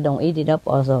so that they don't eat it up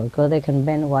also, because they can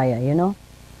bend wire,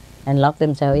 and lock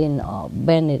themselves in or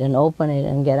bend it and open it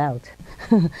and get out.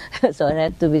 So it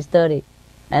has to be sturdy.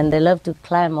 And they love to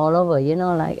climb all over,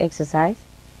 like exercise.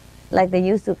 Like they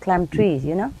used to climb trees,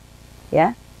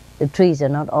 Yeah? The trees are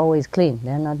not always clean.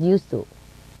 They're not used to.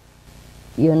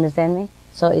 You understand me?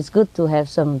 So it's good to have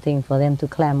something for them to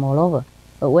climb all over.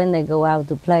 But when they go out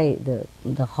to play,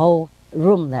 the whole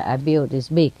room that I built is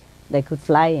big. They could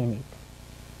fly in it.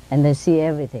 And they see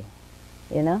everything,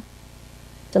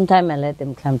 Sometimes I let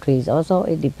them climb trees. Also,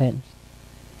 it depends.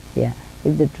 Yeah,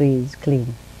 if the tree is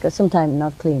clean. Because sometimes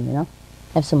not clean,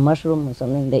 Have some mushroom or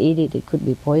something, they eat it, it could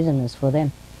be poisonous for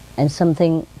them. And some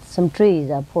trees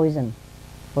are poison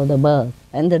for the birds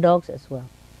and the dogs as well.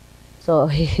 So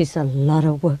it's a lot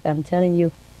of work, I'm telling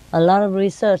you. A lot of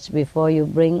research before you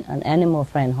bring an animal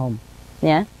friend home.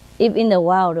 Yeah? If in the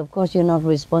wild, of course, you're not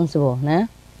responsible, nah?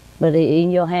 But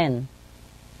in your hand.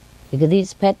 Because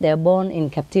these pets, they're born in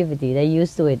captivity. They're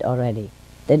used to it already.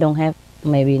 They don't have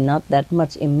maybe not that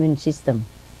much immune system,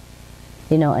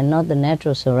 and not the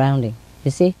natural surrounding.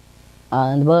 You see?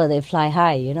 And the birds, they fly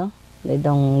high, They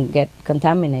don't get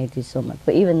contaminated so much.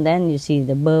 But even then, you see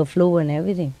the bird flu and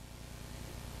everything.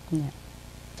 Yeah.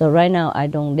 So right now, I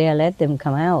don't dare let them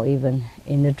come out even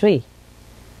in the tree.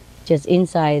 Just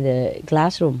inside the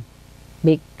classroom,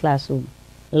 big classroom.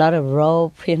 A lot of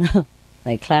rope,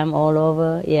 They climb all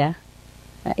over, yeah.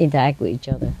 Interact with each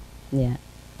other, yeah.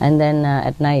 And then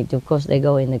at night, of course, they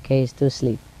go in the cage to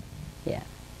sleep, yeah.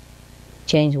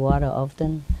 Change water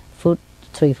often, food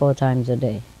 3-4 times a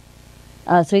day.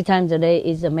 3 times a day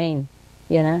is the main,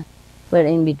 But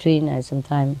in between, I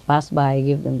sometimes pass by,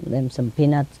 give them some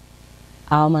peanuts,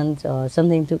 almonds, or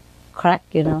something to crack,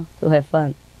 to have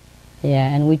fun. Yeah,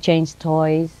 and we change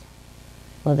toys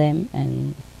for them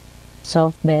and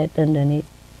soft bed underneath.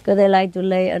 Because they like to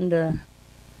lay under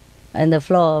the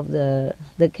floor of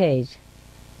the cage.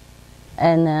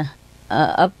 And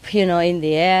up, in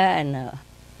the air, and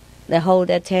they hold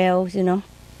their tails,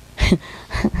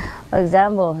 For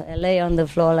example, they lay on the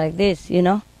floor like this,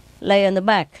 Lay on the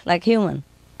back, like human.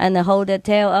 And they hold their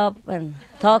tail up and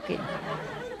talking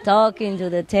to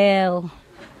the tail.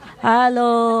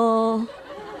 Hello,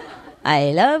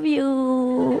 I love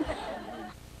you.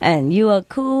 And you are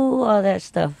cool, all that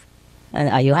stuff. And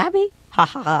are you happy? Ha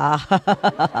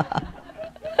ha.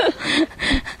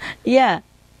 Yeah.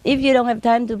 If you don't have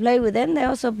time to play with them, they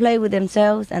also play with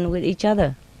themselves and with each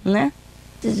other. Nah?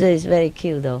 This is very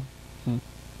cute though.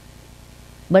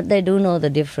 But they do know the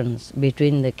difference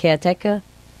between the caretaker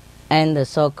and the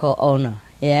so-called owner.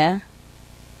 Yeah?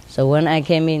 So when I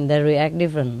came in, they react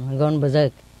different. I'm gone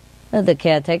berserk. The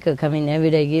caretaker come in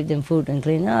every day, give them food and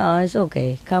clean. Oh, it's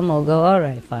okay. Come or go. All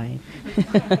right, fine.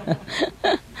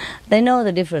 They know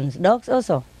the difference. Dogs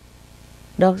also.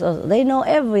 They know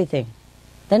everything.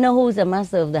 They know who's the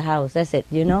master of the house. That's it,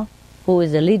 Who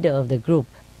is the leader of the group.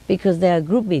 Because they are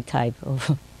groupie type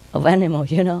of animal,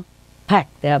 Pack.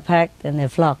 They are packed and they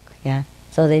flock, yeah.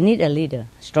 So they need a leader,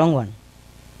 strong one.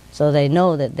 So they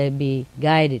know that they be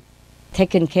guided,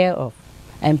 taken care of,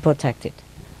 and protected.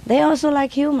 They also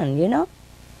like human,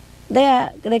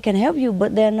 They can help you,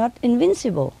 but they're not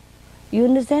invincible. You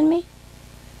understand me?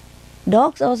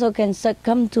 Dogs also can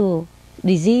succumb to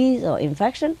disease or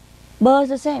infection. Birds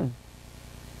the same.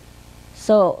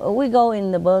 So we go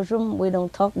in the bird's room, we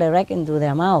don't talk direct into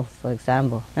their mouth, for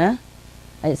example.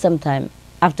 Sometimes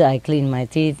after I clean my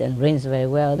teeth and rinse very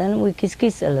well, then we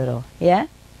kiss a little, yeah?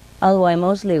 Otherwise,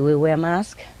 mostly we wear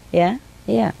masks, yeah?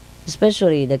 Yeah.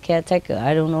 Especially the caretaker.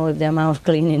 I don't know if their mouth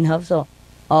clean enough, so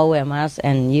all wear masks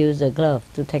and use a glove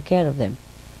to take care of them.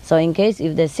 So in case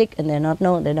if they're sick and they're not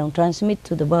known, they don't transmit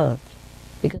to the bird.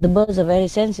 Because the birds are very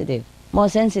sensitive, more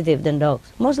sensitive than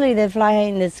dogs. Mostly they fly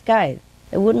in the sky.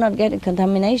 They would not get a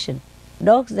contamination.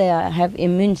 Dogs, have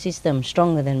immune system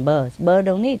stronger than birds. Birds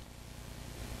don't need.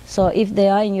 So if they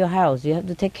are in your house, you have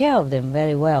to take care of them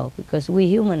very well, because we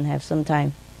humans have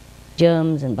sometimes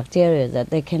germs and bacteria that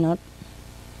they cannot,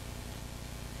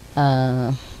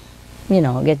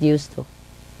 get used to.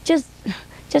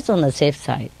 Just on the safe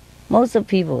side. Most of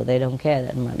people, they don't care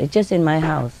that much. It's just in my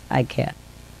house, I care.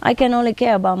 I can only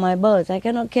care about my birds. I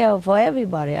cannot care for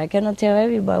everybody. I cannot tell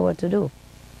everybody what to do.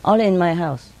 All in my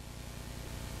house.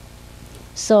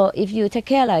 So if you take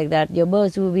care like that, your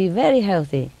birds will be very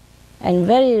healthy. And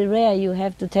very rare you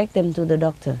have to take them to the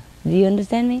doctor. Do you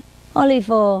understand me? Only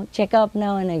for check-up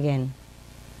now and again.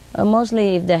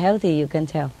 Mostly if they're healthy, you can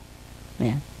tell.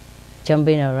 Yeah.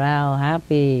 Jumping around,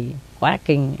 happy,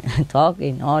 quacking,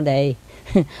 talking all day.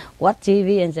 Watch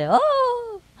TV and say,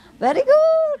 oh, very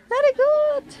good, very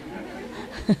good.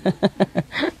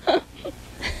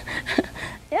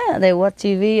 Yeah, they watch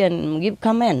TV and give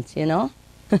comments,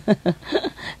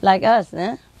 like us,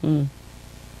 eh?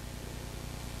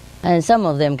 And some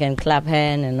of them can clap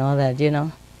hands and all that,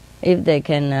 If they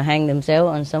can hang themselves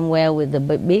on somewhere with the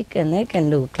beak, and they can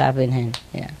do clapping hands,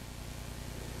 yeah.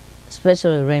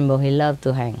 Especially Rainbow, he loves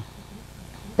to hang.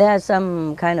 There are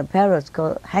some kind of parrots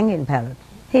called hanging parrot.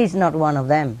 He's not one of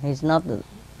them. He's not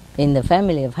in the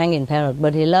family of hanging parrot,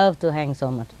 but he loves to hang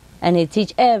so much. And he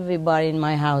teach everybody in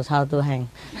my house how to hang.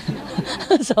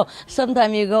 So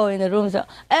sometimes you go in the room, so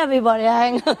everybody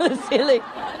hang on the ceiling.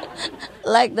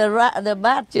 Like the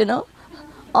bat,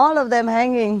 all of them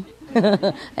hanging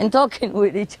and talking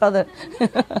with each other.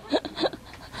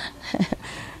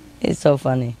 It's so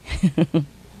funny.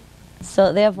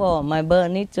 So therefore, my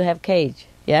bird needs to have cage,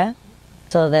 yeah?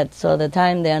 So the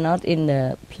time they are not in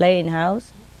the plain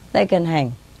house, they can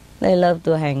hang. They love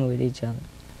to hang with each other.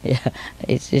 Yeah,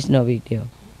 it's no big deal.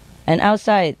 And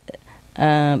outside,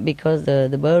 because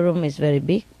the bird room is very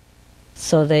big,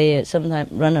 so they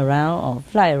sometimes run around or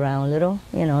fly around a little,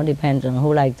 depends on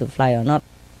who likes to fly or not.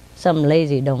 Some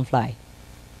lazy don't fly.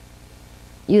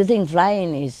 You think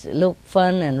flying look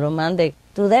fun and romantic.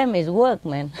 To them, it's work,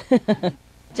 man.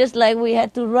 Just like we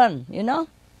had to run,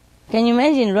 Can you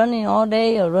imagine running all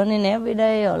day or running every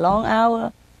day or long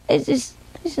hour? It's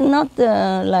not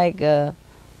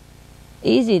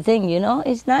easy thing,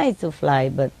 It's nice to fly,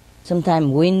 but sometimes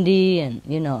windy and,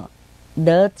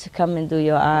 dirt come into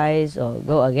your eyes or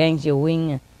go against your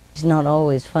wing. It's not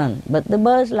always fun. But the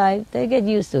birds' life, they get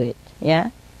used to it,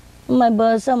 yeah? My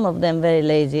birds, some of them very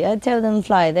lazy. I tell them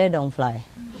fly, they don't fly.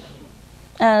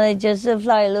 They just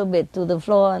fly a little bit to the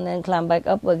floor and then climb back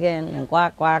up again and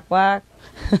quack, quack, quack.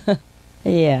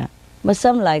 Yeah. But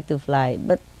some like to fly,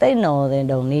 but they know they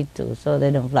don't need to, so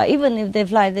they don't fly. Even if they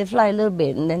fly a little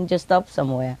bit and then just stop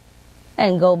somewhere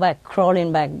and go back,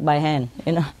 crawling back by hand,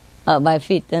 by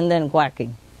feet and then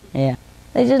quacking. Yeah.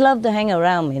 They just love to hang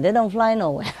around me. They don't fly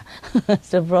nowhere. That's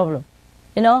the problem.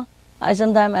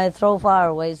 Sometimes I throw far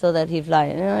away so that he fly.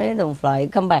 He don't fly. He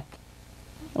come back,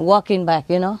 walking back,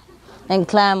 and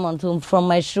climb from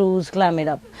my shoes, climb it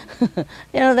up.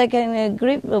 They can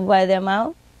grip by their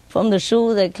mouth. From the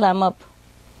shoe, they climb up.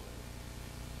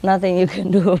 Nothing you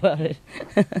can do about it.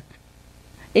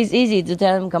 It's easy to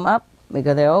tell them come up,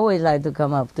 because they always like to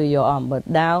come up to your arm. But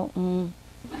now,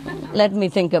 let me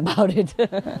think about it.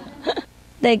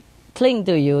 They cling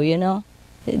to you,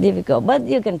 It's difficult. But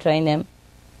you can train them.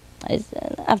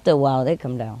 After a while, they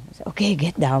come down. I say, okay,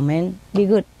 get down, man. Be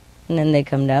good. And then they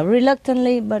come down,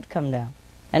 reluctantly, but come down.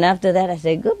 And after that, I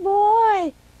say, good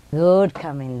boy. Good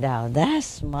coming down. That's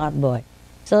smart boy.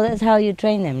 So that's how you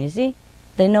train them, you see?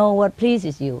 They know what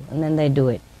pleases you, and then they do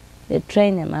it. You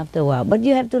train them after a while. But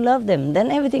you have to love them.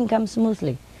 Then everything comes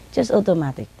smoothly. Just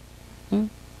automatic.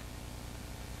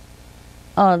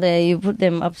 Or you put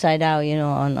them upside down,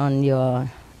 on your...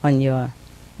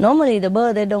 Normally the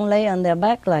bird, they don't lay on their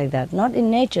back like that. Not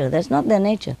in nature. That's not their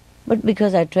nature. But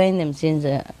because I trained them since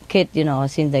a kid, or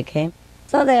since they came.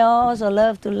 So they also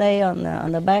love to lay on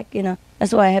the back,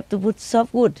 That's why I have to put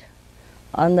soft wood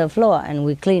on the floor, and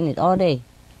we clean it all day.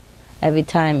 Every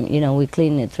time, we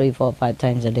clean it 3, 4, 5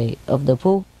 times a day of the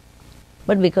poo.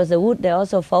 But because the wood, they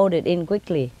also fold it in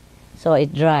quickly, so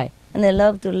it's dry. And they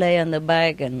love to lay on the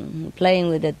back and playing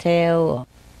with the tail or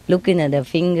looking at their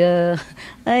finger.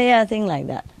 Yeah, things like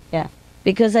that, yeah.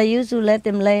 Because I used to let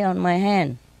them lay on my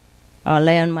hand or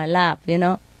lay on my lap,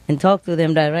 and talk to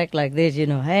them direct like this,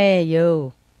 hey,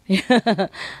 you.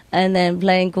 And then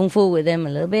playing kung fu with them a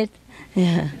little bit.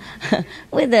 Yeah.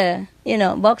 With the,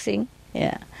 boxing.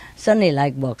 Yeah. Sunny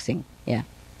like boxing. Yeah.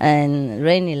 And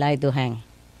Rainy like to hang.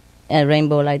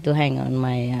 Rainbow like to hang on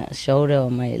my shoulder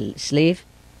or my sleeve.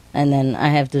 And then I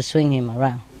have to swing him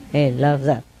around. He loves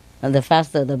that. And the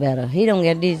faster the better. He don't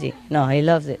get dizzy. No, he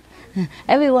loves it.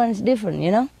 Everyone's different,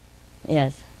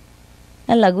 Yes.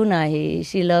 And Laguna,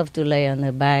 she loves to lay on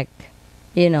the back,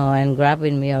 and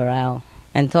grabbing me around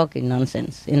and talking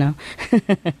nonsense,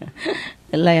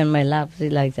 Lay on my lap, she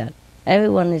likes that.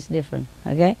 Everyone is different,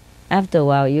 okay? After a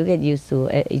while, you get used to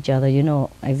each other. You know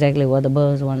exactly what the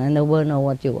birds want, and the bird know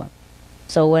what you want.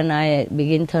 So when I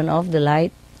begin turn off the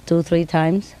light 2-3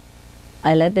 times,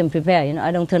 I let them prepare.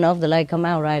 I don't turn off the light, come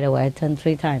out right away. I turn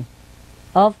 3 times.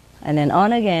 Off, and then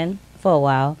on again for a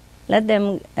while. Let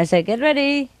them, I say, get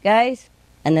ready, guys.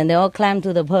 And then they all climb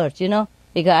to the perch, because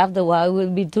after a while it will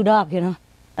be too dark,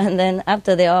 And then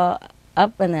after they are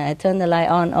up, and I turn the light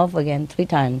on, off again 3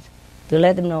 times to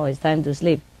let them know it's time to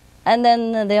sleep. And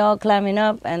then they all climbing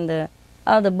up, and the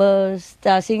other birds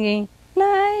start singing,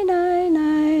 night, night,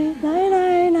 night, night,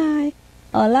 night, night,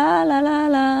 oh, la, la, la,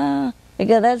 la.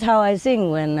 Because that's how I sing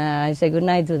when I say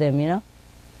goodnight to them,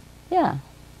 Yeah.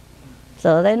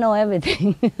 So they know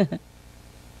everything.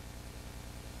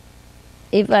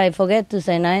 If I forget to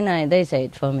say night, night, they say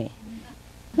it for me.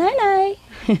 Night, night.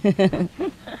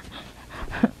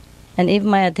 And if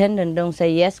my attendant don't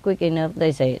say yes quick enough,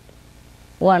 they say it.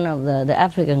 One of the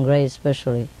African Greys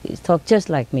especially, he talk just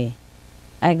like me.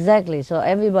 Exactly, so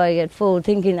everybody get full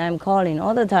thinking I'm calling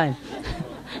all the time.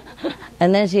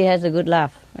 And then she has a good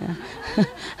laugh.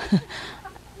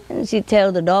 And she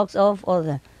tell the dogs off all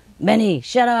the time, Benny,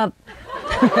 shut up.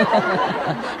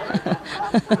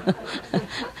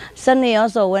 Sunny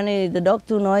also, when the dog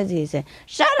too noisy, he say,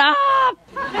 shut up.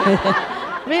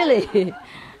 Really?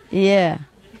 Yeah.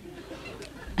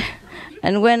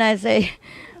 And when I say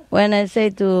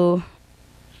to,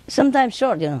 sometimes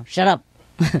short, shut up.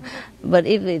 But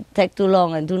if it take too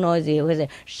long and too noisy, he will say,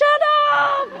 shut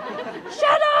up!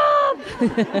 Shut up!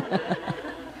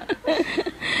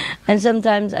 And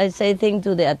sometimes I say things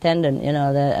to the attendant,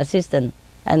 the assistant,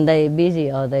 and they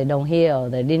busy or they don't hear or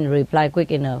they didn't reply quick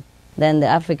enough. Then the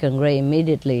African Grey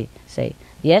immediately say,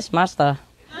 yes, master.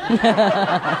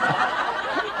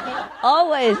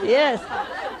 Always, yes.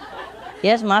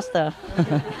 Yes, master.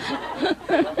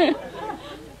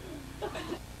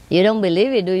 You don't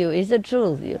believe it, do you? It's the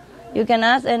truth. You can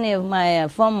ask any of my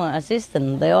former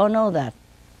assistants. They all know that.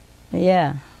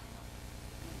 Yeah.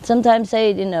 Sometimes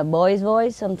say it in a boy's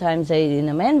voice, sometimes say it in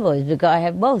a man's voice, because I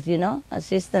have both,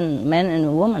 assistant, man and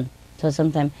a woman. So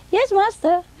sometimes, yes,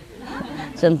 master.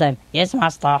 Sometimes, yes,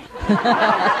 master.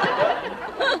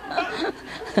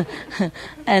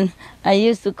 And I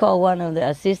used to call one of the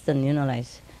assistants, like,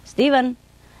 Stephen.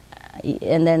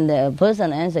 And then the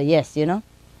person answer, yes,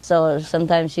 So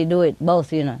sometimes she do it both,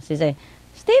 She say,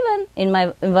 Stephen, in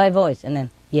my voice, and then,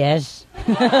 yes.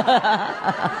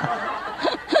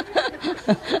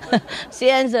 She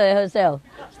answer herself,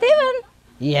 Stephen,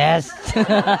 yes.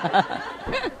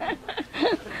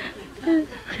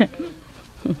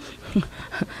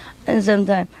 And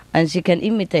sometimes, and she can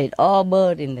imitate all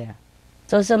bird in there.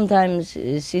 So sometimes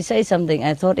she say something,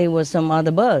 I thought it was some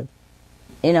other bird.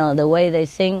 The way they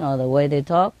sing or the way they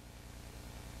talk.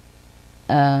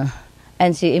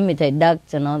 And she imitate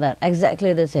ducks and all that.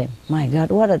 Exactly the same. My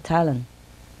God, what a talent.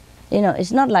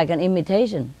 It's not like an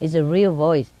imitation. It's a real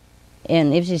voice.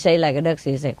 And if she say like a duck,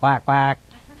 she say quack, quack.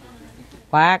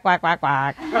 Quack, quack, quack,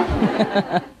 quack.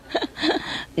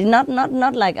 It's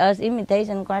not like us,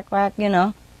 imitation, quack, quack,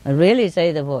 Really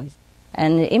say the voice.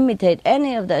 And imitate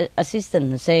any of the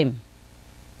assistants, same.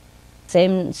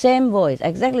 Same voice,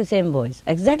 exactly same voice.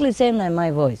 Exactly same like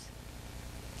my voice.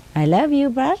 I love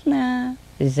you, Prashna.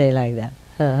 She say like that.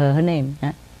 Her name.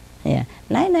 Huh? Yeah.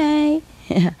 Night, night.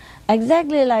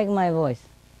 Exactly like my voice.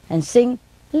 And sing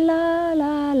la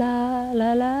la la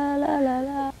la la la la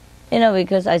la.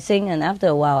 Because I sing and after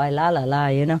a while I la la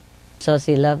la, So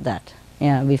she loved that.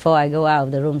 Yeah. Before I go out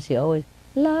of the room, she always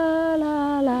la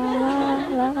la la la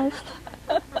la.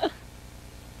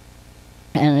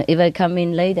 And if I come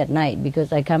in late at night,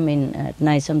 because I come in at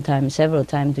night sometimes, several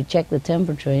times to check the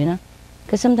temperature,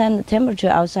 Because sometimes the temperature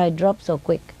outside drops so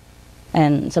quick.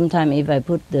 And sometimes if I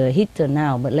put the heater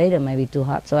now, but later might be too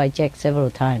hot, so I check several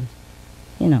times,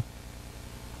 And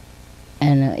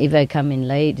if I come in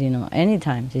late,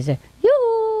 anytime, she say,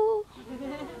 you,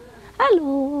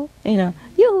 hello,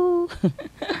 you.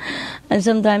 And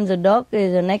sometimes the dog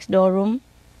is the next door room,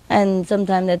 and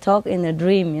sometimes they talk in a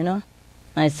dream,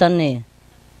 My Sunny,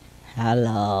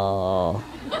 hello,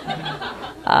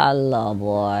 hello,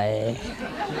 boy.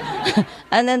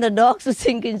 And then the dogs are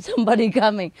thinking somebody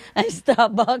coming and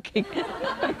start barking.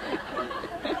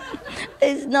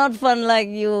 It's not fun like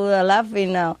you are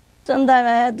laughing now. Sometimes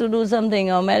I have to do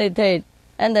something or meditate,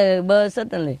 and the bird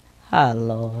suddenly,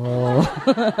 hello.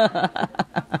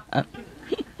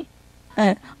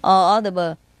 or the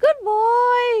bird, good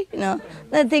boy,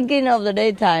 they're thinking of the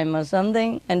daytime or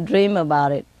something and dream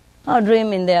about it. Or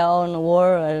dream in their own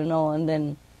world, I don't know, and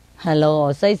then hello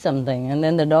or say something, and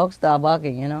then the dogs start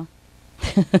barking, Oh,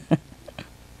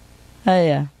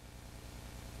 yeah.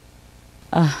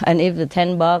 And if the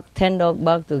 10 dog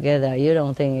bark together, you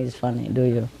don't think it's funny, do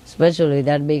you? Especially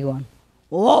that big one.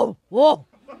 Whoa, whoa,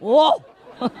 whoa.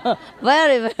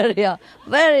 Very, very,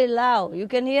 very loud. You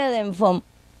can hear them from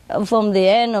the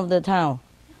end of the town.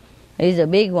 He's a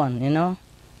big one,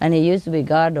 and he used to be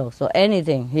guard dog, so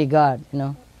anything he guard,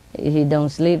 He don't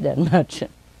sleep that much,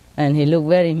 and he look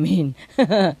very mean.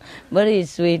 But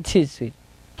he's sweet,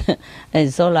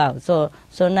 and so loud. So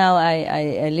now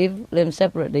I leave them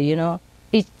separately,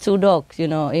 Each 2 dogs,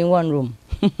 in one room.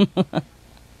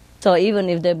 So even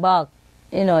if they bark,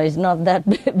 it's not that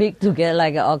big to get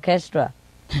like an orchestra.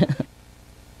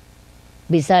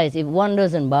 Besides, if one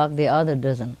doesn't bark, the other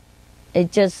doesn't.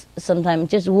 It's just sometimes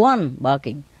just one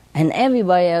barking. And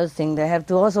everybody else think they have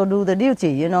to also do the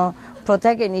duty,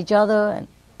 protecting each other and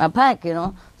a pack,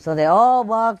 So they all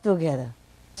bark together.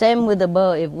 Same with the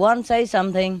bird. If one says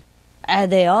something,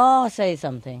 they all say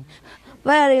something.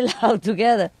 Very loud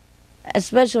together.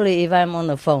 Especially if I'm on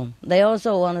the phone. They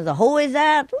also want to say, who is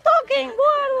that? Who's talking?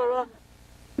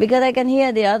 Because I can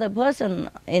hear the other person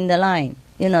in the line.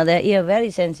 Their ear very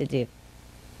sensitive.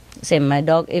 Same, my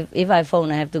dog, if I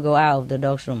phone, I have to go out of the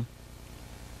dog's room.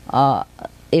 Or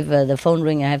if the phone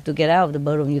rings, I have to get out of the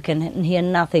bird room. You can hear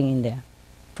nothing in there.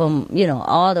 From,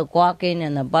 all the quacking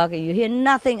and the barking, you hear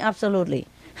nothing absolutely.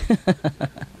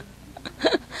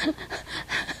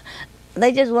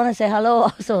 They just want to say hello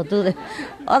also to the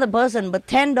other person, but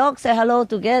 10 dogs say hello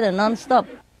together non-stop.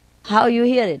 How you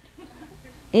hear it?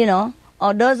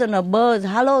 Or dozen of birds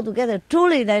hello together.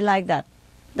 Truly they like that.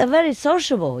 They're very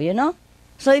sociable,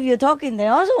 So if you're talking, they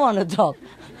also want to talk.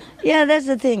 Yeah, that's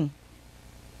the thing.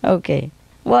 Okay.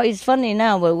 Well, it's funny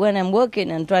now, but when I'm working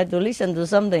and try to listen to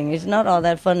something, it's not all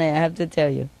that funny, I have to tell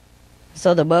you.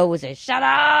 So the bird would say, shut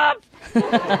up!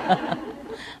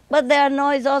 But their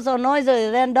noise also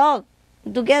noisier than dog.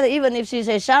 Together, even if she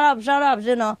says, shut up,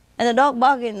 and the dog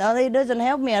barking, it doesn't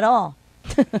help me at all.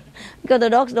 Because the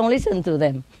dogs don't listen to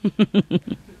them.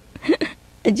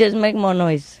 It just make more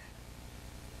noise.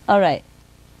 All right.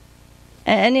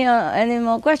 Any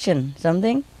more question?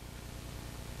 Something?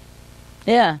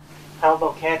 Yeah. How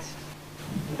about cats?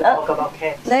 Talk about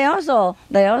cats. They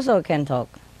also can talk.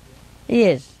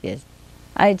 Yes.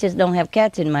 I just don't have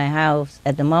cats in my house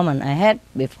at the moment. I had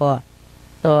before.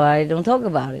 So I don't talk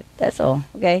about it. That's all.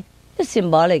 Okay? It's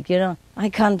symbolic, I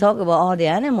can't talk about all the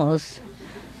animals.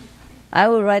 I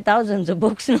will write thousands of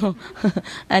books,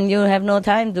 and you'll have no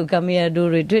time to come here do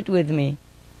retreat with me.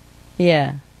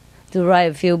 Yeah. To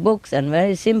write a few books and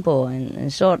very simple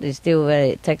and short is still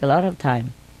take a lot of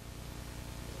time.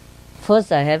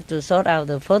 First I have to sort out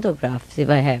the photographs if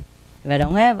I have. If I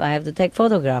don't have, I have to take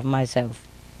photograph myself.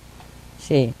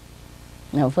 See.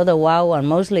 For the wild one,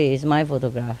 mostly it's my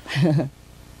photograph.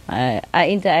 I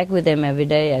interact with them every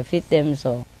day, I feed them,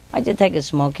 so I just take a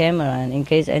small camera and in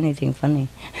case anything funny.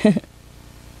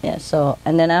 Yeah, so,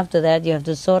 and then after that you have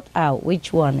to sort out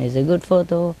which one is a good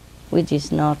photo, which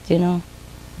is not,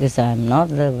 because I'm not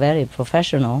very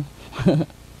professional.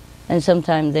 And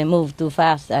sometimes they move too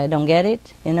fast, I don't get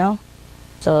it,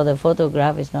 So the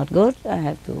photograph is not good, I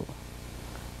have to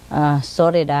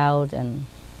sort it out and,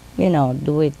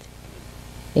 do it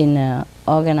in an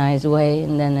organized way,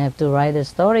 and then I have to write a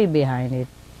story behind it,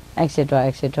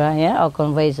 etc., yeah, or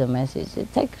convey a message.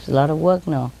 It takes a lot of work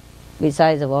now.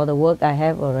 Besides of all the work I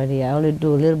have already, I only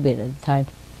do a little bit at a time,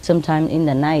 sometimes in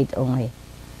the night only.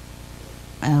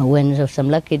 When there's some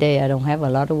lucky day I don't have a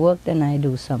lot of work, then I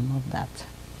do some of that.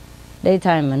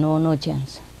 Daytime, no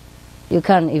chance. You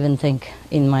can't even think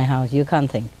in my house, you can't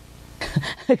think.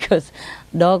 Because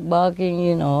dog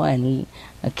barking, and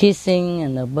kissing,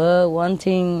 and the bird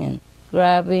wanting, and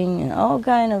grabbing, and all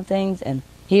kind of things, and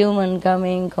human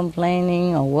coming,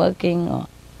 complaining, or working, or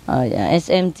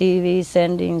SMTV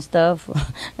sending stuff,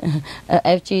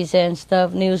 FG send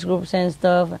stuff, news group send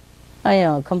stuff,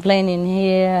 complaining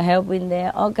here, helping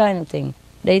there, all kind of things.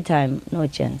 Daytime, no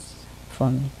chance for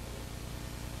me.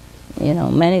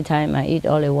 Many times I eat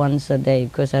only once a day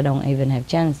because I don't even have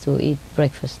chance to eat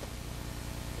breakfast.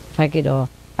 Pack it or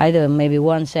either maybe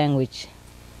one sandwich,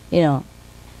 and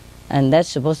that's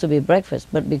supposed to be breakfast,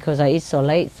 but because I eat so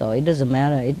late, so it doesn't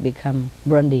matter, it become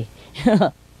brandy.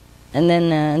 And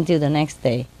then until the next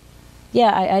day.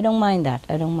 Yeah, I don't mind that,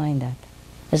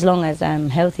 as long as I'm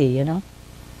healthy,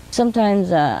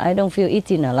 Sometimes I don't feel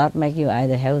eating a lot make you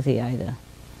either healthy either.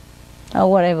 Or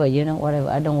whatever, whatever.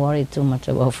 I don't worry too much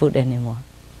about food anymore.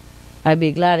 I'd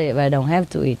be glad if I don't have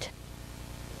to eat.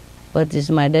 But it's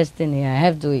my destiny, I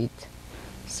have to eat.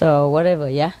 So whatever,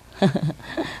 yeah?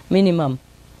 Minimum.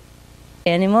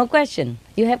 Any more questions?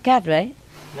 You have cat, right?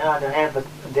 No, I don't have, but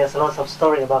there's lots of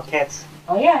story about cats.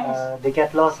 Oh, yes. They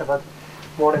get lost about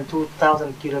more than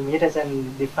 2,000 kilometers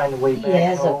and they find a way back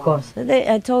Yes, home. of course.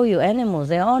 I told you, animals,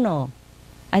 they all know.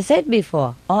 I said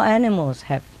before, all animals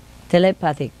have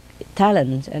telepathic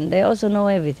talents and they also know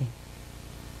everything.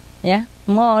 Yeah?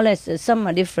 More or less, some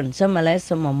are different, some are less,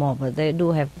 some are more, but they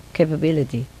do have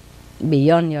capability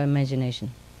beyond your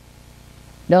imagination.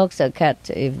 Dogs or cats,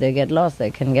 if they get lost,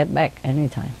 they can get back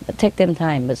anytime. But take them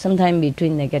time, but sometime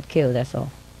between they get killed, that's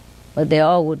all. But they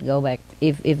all would go back.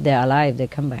 If they're alive, they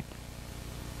come back.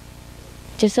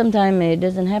 Just sometimes it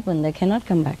doesn't happen, they cannot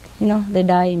come back. You know, they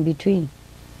die in between.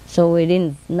 So we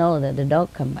didn't know that the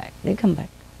dog come back. They come back.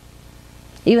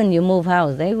 Even you move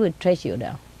house, they would trace you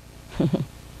down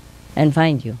and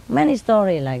find you. Many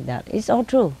stories like that. It's all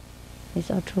true. It's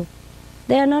all true.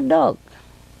 They are not dogs.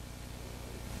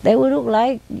 They would look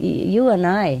like you and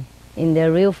I in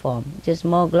their real form, just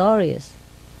more glorious,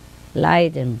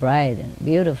 light and bright and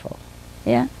beautiful.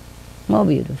 Yeah? More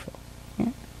beautiful. Yeah?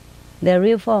 Their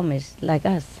real form is like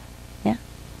us. Yeah?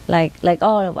 Like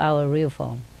all of our real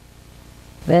form.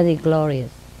 Very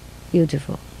glorious,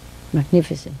 beautiful,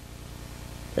 magnificent.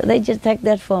 So they just take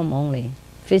that form only,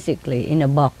 physically, in a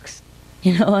box.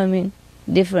 You know what I mean?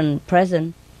 Different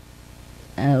present,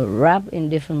 wrapped in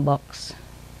different box.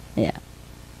 Yeah.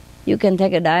 You can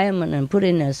take a diamond and put it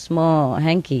in a small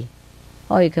hanky,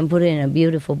 or you can put it in a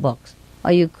beautiful box.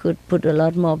 Or you could put a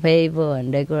lot more paper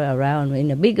and decorate around in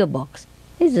a bigger box.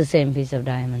 It's the same piece of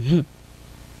diamond.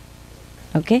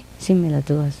 Okay? Similar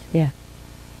to us, yeah.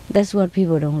 That's what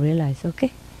people don't realize,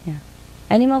 okay? Yeah.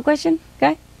 Any more questions,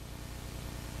 guy?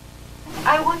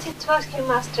 I wanted to ask you,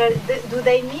 Master, do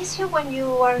they miss you when you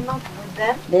are not with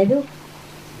them? They do.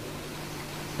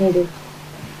 They do.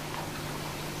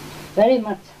 Very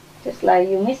much. Just like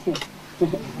you miss him.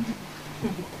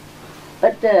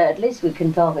 But at least we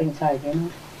can talk inside, you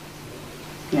know.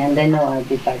 And they know I'll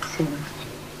be back soon.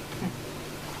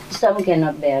 Some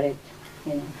cannot bear it,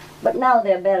 you know. But now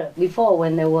they're better. Before,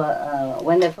 when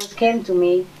they first came to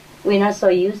me, we're not so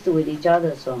used to with each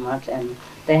other so much, and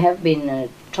they have been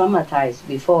traumatized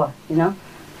before, you know.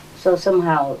 So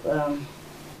somehow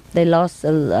they lost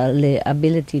the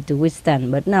ability to withstand.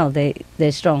 But now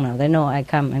they're strong now. They know I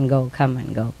come and go, come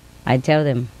and go. I tell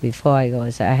them before I go,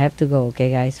 I say, I have to go, okay,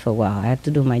 guys, for a while. I have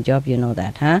to do my job, you know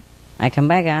that, huh? I come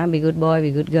back, be good boy, be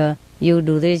good girl. You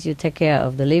do this, you take care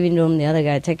of the living room, the other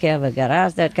guy take care of the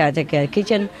garage, that guy take care of the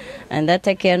kitchen, and that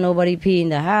take care of nobody pee in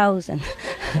the house. And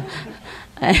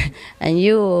and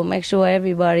you make sure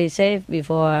everybody's safe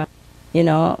before, you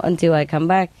know, until I come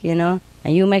back, you know.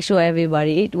 And you make sure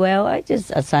everybody eat well. I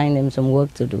just assign them some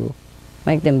work to do,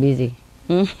 make them busy.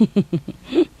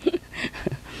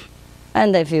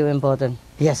 And they feel important.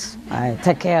 Yes, I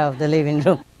take care of the living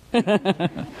room.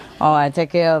 Or I take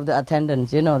care of the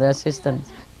attendants, you know, the assistants.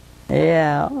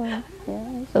 Yeah,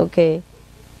 it's okay.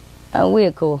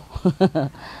 We're cool.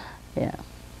 Yeah.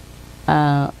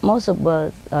 Most of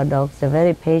birds or dogs are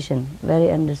very patient,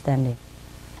 very understanding.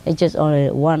 It's just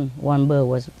only one bird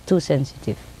was too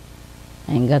sensitive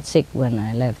and got sick when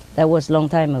I left. That was a long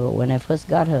time ago when I first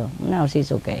got her. Now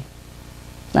she's okay.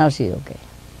 Now she's okay.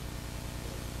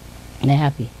 They're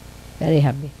happy, very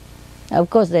happy.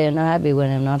 Of course they are not happy when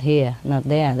I'm not here, not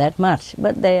there that much,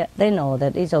 but they know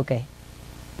that it's okay.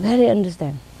 Very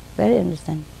understand, very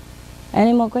understand.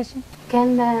 Any more questions?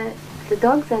 Can the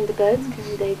dogs and the birds,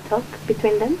 can they talk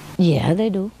between them? Yeah, they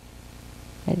do.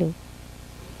 They do.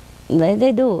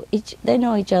 They do. They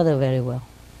know each other very well.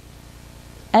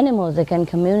 Animals, they can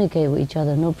communicate with each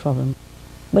other, no problem.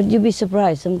 But you'd be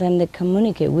surprised, sometimes they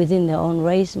communicate within their own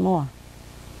race more.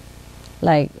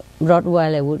 Like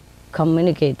Rottweiler would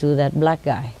communicate to that black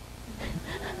guy.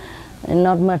 And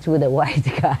not much with the white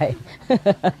guy.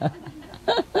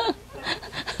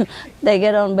 They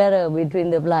get on better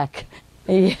between the black.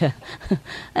 Yeah.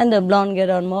 And the blonde get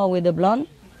on more with the blonde.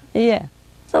 Yeah.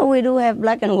 So we do have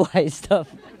black and white stuff.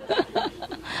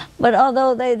 But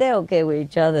although they're okay with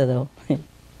each other though.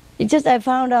 It's just I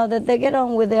found out that they get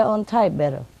on with their own type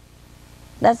better.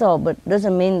 That's all, but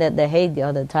doesn't mean that they hate the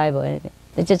other type or anything.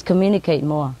 They just communicate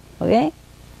more, okay?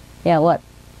 Yeah, what?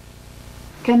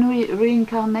 Can we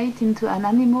reincarnate into an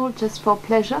animal just for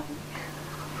pleasure?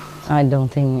 I don't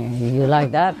think you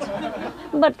like that.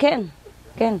 But can.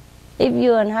 If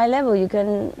you're on high level, you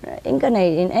can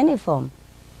incarnate in any form.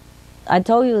 I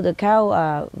told you the cow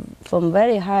are from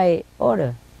very high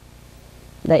order.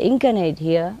 They incarnate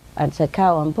here as a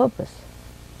cow on purpose,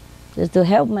 just to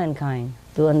help mankind.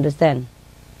 to understand.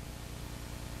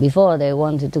 Before they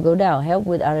wanted to go down, help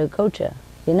with agriculture,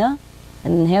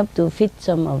 and help to feed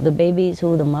some of the babies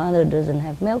who the mother doesn't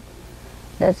have milk.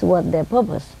 That's what their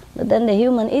purpose. But then the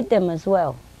human eat them as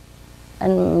well,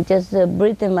 and just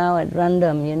breed them out at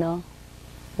random,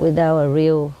 without a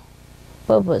real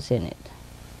purpose in it.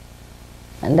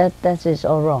 And that is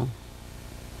all wrong.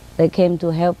 They came to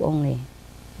help only,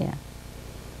 yeah.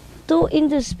 Two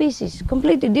interspecies,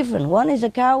 completely different. One is a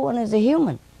cow, one is a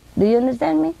human. Do you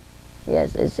understand me?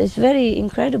 Yes, it's very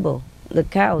incredible. The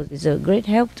cow is a great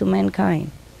help to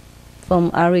mankind.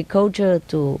 From agriculture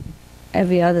to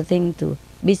every other thing, to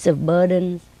beasts of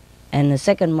burdens, and a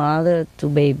second mother to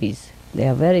babies. They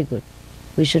are very good.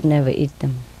 We should never eat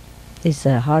them. It's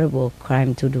a horrible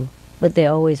crime to do. But they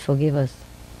always forgive us.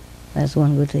 That's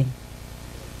one good thing.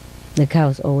 The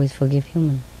cows always forgive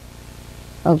humans.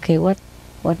 Okay, what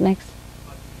next?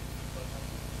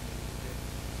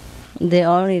 The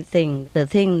only thing, the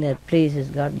thing that pleases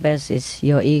God best is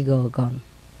your ego gone.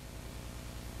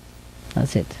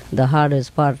 That's it. The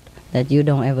hardest part that you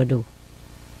don't ever do.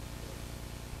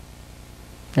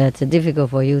 That's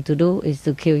difficult for you to do is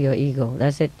to kill your ego.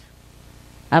 That's it.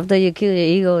 After you kill your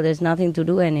ego, there's nothing to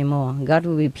do anymore. God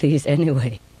will be pleased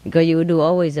anyway, because you will do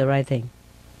always the right thing.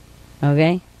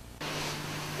 Okay?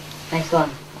 Next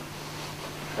one.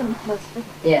 Master,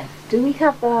 Yeah. do we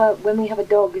have, when we have a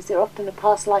dog, is there often a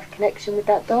past life connection with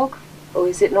that dog? Or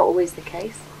is it not always the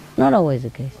case? Not always the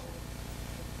case.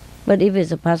 But if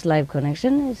it's a past life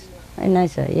connection, it's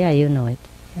nicer. Yeah, you know it.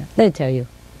 Yeah. They tell you.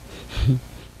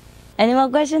 Any more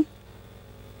question?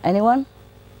 Anyone?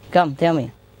 Come, tell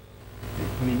me.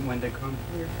 I mean, when they come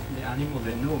here, the animal,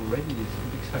 they know already this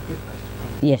big sacrifice.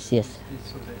 Yes.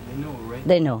 So they know already.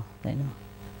 They know.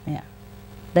 Yeah.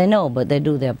 They know, but they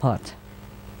do their part.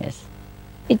 Yes.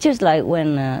 It's just like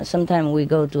when sometimes we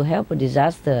go to help a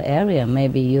disaster area,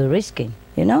 maybe you're risking,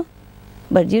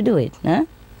 But you do it, huh?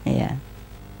 Yeah.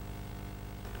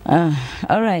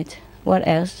 All right. What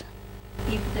else?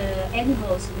 If the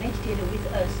animals meditate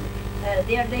with us,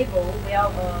 their level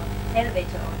will elevate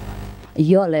or not?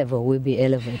 Your level will be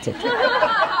elevated.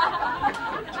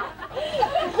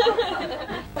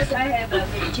 I have a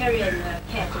vegetarian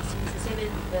cat since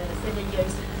 7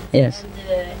 years. Yes. And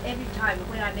every time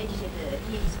when I meditate,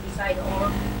 he is beside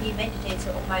or he meditates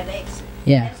on my legs.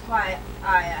 Yeah. That's why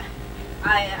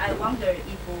I wonder if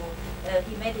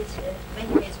he meditates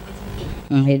with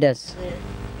me. He does.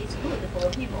 It's good for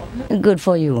people. Good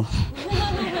for you.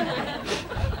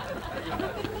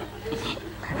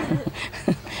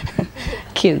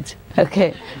 Cute.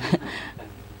 Okay.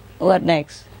 What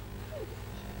next?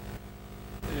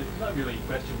 It's not really a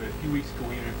question, but a few weeks ago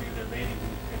we interviewed a lady who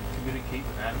can communicate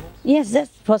with animals. Yes,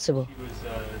 that's possible. She was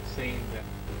saying that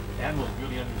animals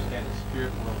really understand the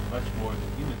spirit world much more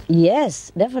than humans.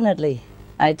 Yes, definitely.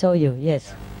 I told you,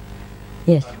 yes.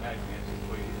 Yes.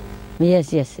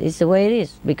 Yes, it's the way it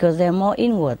is, because they're more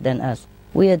inward than us.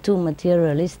 We are too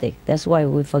materialistic. That's why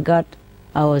we forgot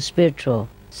our spiritual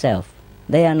self.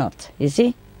 They are not, you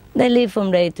see? They live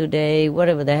from day to day,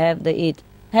 whatever they have, they eat.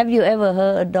 Have you ever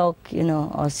heard a dog,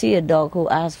 or see a dog who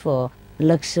asks for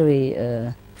luxury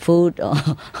food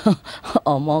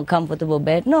or more comfortable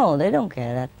bed? No, they don't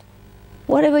care that.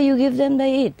 Whatever you give them,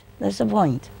 they eat. That's the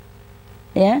point.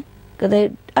 Yeah? Because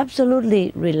they're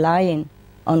absolutely relying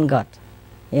on God.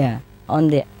 Yeah, on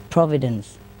the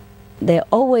providence. They're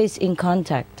always in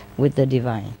contact with the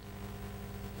divine.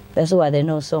 That's why they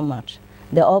know so much.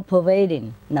 They're all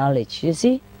pervading knowledge, you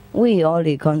see? We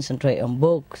only concentrate on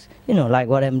books, like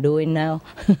what I'm doing now.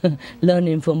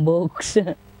 Learning from books.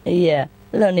 Yeah,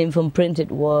 learning from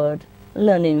printed word.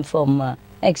 Learning from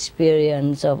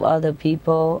experience of other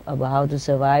people about how to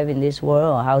survive in this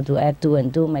world or how to add 2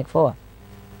 and 2 make 4.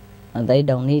 And they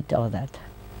don't need all that.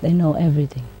 They know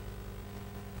everything.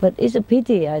 But it's a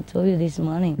pity, I told you this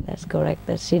morning, that's correct,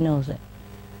 that she knows it.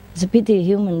 It's a pity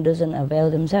human doesn't avail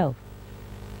themselves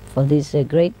for this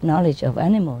great knowledge of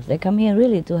animals. They come here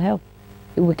really to help.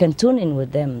 We can tune in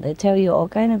with them. They tell you all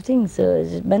kind of things, so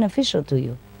it's beneficial to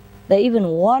you. They even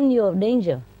warn you of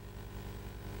danger.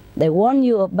 They warn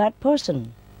you of bad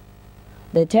person.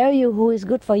 They tell you who is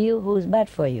good for you, who is bad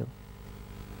for you.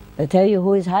 They tell you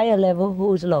who is higher level,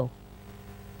 who is low.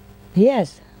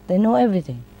 Yes, they know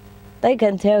everything. They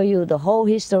can tell you the whole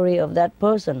history of that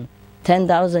person,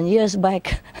 10,000 years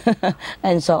back,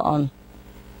 and so on.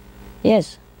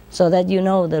 Yes, so that you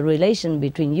know the relation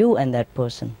between you and that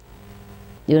person.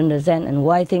 You understand? And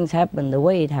why things happen the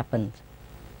way it happened.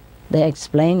 They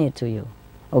explain it to you.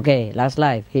 Okay, last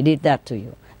life, he did that to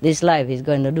you. This life, he's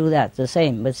going to do that, the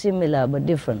same, but similar, but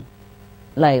different.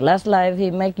 Like last life, he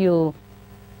make you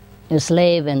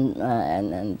slave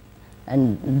and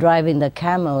driving the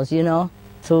camels, you know,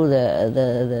 through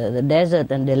the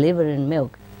desert and delivering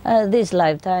milk. This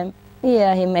lifetime,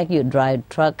 yeah, he make you drive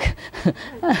truck,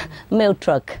 milk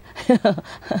truck,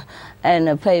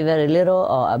 and pay very little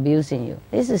or abusing you.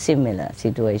 It's a similar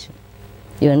situation.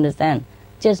 You understand?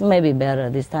 Just maybe better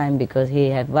this time because he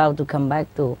had vowed to come back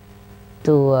to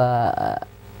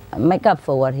make up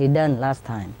for what he done last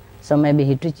time. So maybe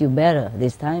he treats you better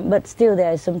this time, but still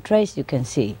there is some trace you can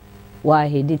see why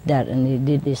he did that and he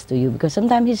did this to you. Because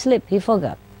sometimes he slipped, he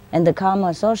forgot. And the karma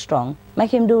is so strong,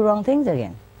 make him do wrong things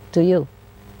again to you.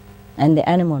 And the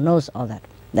animal knows all that.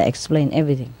 They explain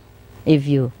everything if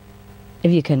you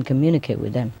can communicate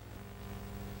with them.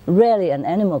 Rarely an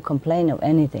animal complain of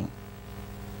anything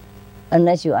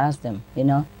unless you ask them, you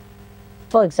know.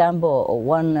 For example,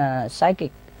 one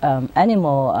psychic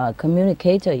animal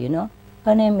communicator, you know,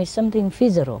 her name is something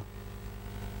Fizero.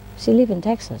 She lives in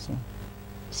Texas.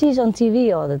 She's on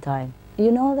TV all the time.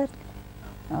 You know that?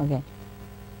 Okay.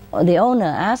 The owner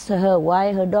asked her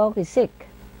why her dog is sick.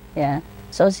 Yeah.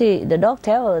 So the dog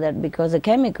tell her that because the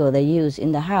chemical they use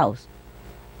in the house,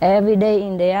 every day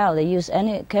in, day out, they use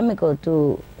any chemical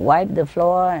to wipe the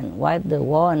floor and wipe the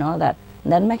wall and all that.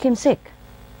 That make him sick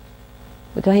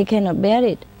because he cannot bear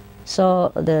it.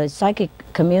 So the psychic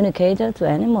communicator to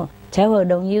animal tell her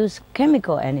don't use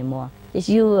chemical anymore. It's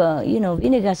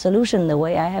vinegar solution the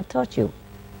way I have taught you.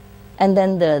 And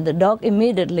then the dog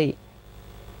immediately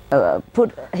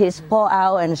put his paw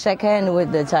out and shake hand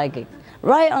with the psychic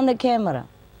right on the camera.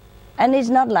 And it's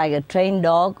not like a trained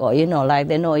dog or, like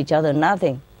they know each other,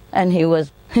 nothing. And he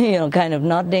was, kind of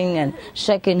nodding and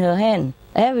shaking her hand.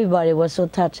 Everybody was so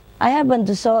touched. I happened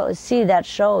to see that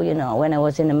show, when I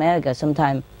was in America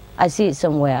sometime. I see it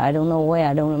somewhere. I don't know where.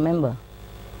 I don't remember.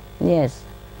 Yes,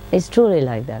 it's truly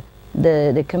like that.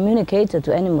 The communicator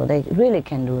to animal, they really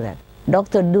can do that.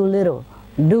 Dr. Dolittle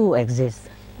do exist.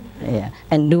 Yeah,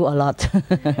 and do a lot.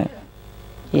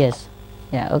 Yes.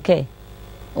 Yeah, okay.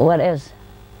 What else?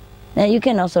 Now you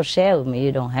can also share with me.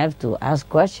 You don't have to ask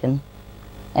question.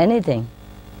 Anything.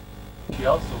 She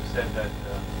also said that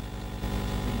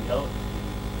the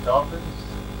dolphins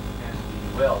and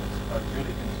the whales are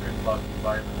really concerned about the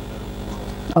environment of the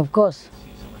world. Of course.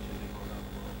 See so much as they go around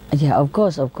the world. Yeah,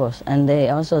 of course. And they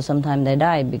also sometimes they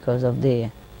die because of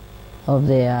the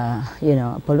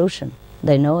pollution.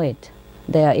 They know it.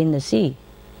 They are in the sea.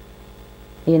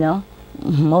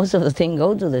 Most of the things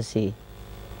go to the sea.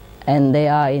 And they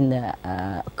are in the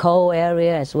cold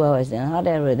area as well as in the hot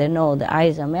area. They know the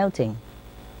ice are melting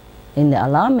in the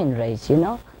alarming rates,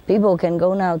 People can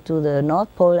go now to the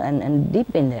North Pole and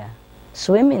dip in there,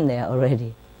 swim in there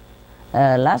already.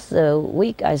 Last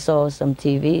week I saw some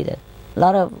TV that a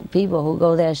lot of people who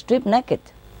go there strip naked,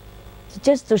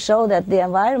 just to show that the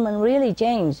environment really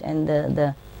changed and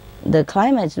the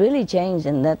climate's really changed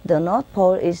and that the North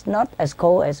Pole is not as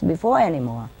cold as before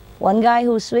anymore. One guy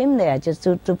who swim there just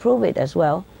to prove it as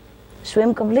well,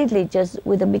 swim completely just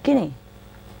with a bikini.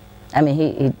 I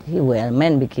mean, he wear a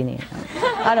man bikini.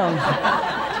 I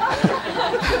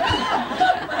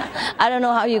don't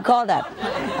know how you call that.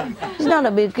 It's not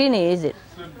a bikini, is it?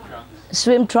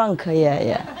 Swim trunk.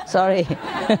 Yeah. Sorry.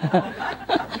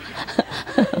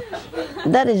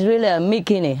 That is really a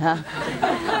bikini, huh?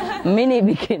 Mini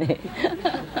bikini.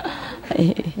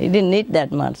 He didn't need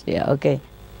that much. Yeah, okay.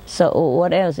 So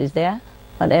what else is there?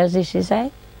 What else did she say?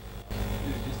 It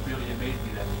just really amazed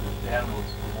me that the animals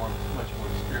were much more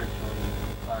spiritually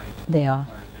inclined. They are.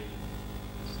 They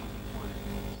see things more than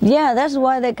humans. Yeah, that's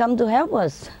why they come to help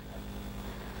us.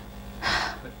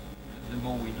 But the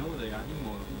more we know the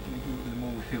animal, the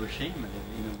more we feel ashamed of them.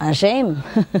 Ashamed.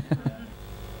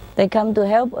 They come to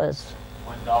help us.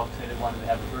 One dog said it wanted to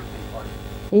have a birthday party.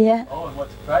 Yeah. Oh, and what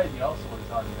surprised me also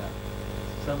was on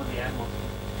some of the animals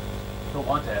don't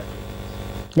want to have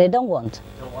babies. They don't want.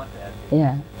 Don't want to have babies.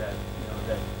 Yeah.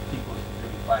 That people should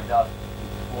really find out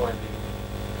before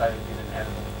they try to get an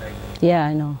animal pregnant. Yeah,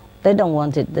 I know. They don't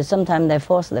want it. Sometimes they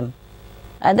force them.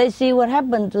 And they see what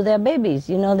happened to their babies.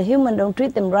 The human don't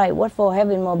treat them right. What for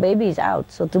having more babies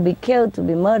out? So to be killed, to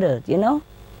be murdered, They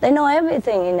know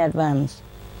everything in advance.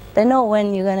 They know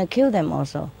when you're going to kill them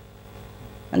also.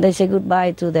 And they say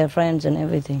goodbye to their friends and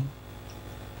everything.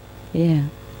 Yeah.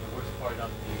 The worst part of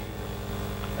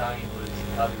the dying was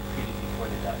how they were treated before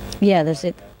they died. Yeah, that's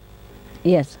it.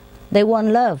 Yes. They want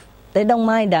love. They don't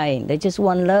mind dying. They just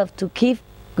want love to keep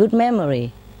good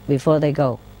memory before they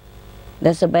go.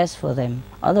 That's the best for them.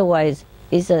 Otherwise,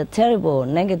 it's a terrible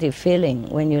negative feeling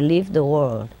when you leave the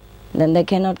world. Then they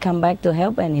cannot come back to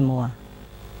help anymore.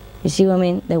 You see what I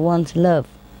mean? They want love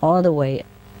all the way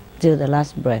till the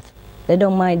last breath. They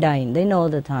don't mind dying. They know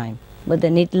the time. But they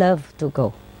need love to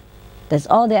go. That's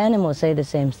all the animals say the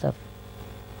same stuff.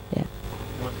 Yeah.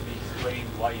 You want to be explained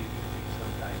why you do things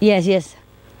sometimes? Yes, yes.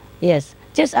 Yes.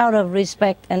 Just out of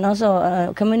respect and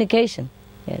also communication.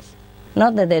 Yes.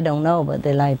 Not that they don't know, but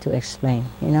they like to explain,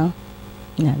 you know?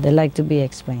 Yeah, they like to be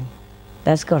explained.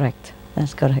 That's correct.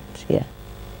 That's correct, yeah.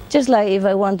 Just like if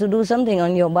I want to do something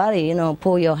on your body, you know,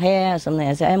 pull your hair or something,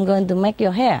 I say, I'm going to make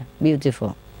your hair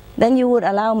beautiful. Then you would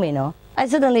allow me, no? I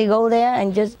suddenly go there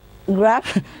and just grab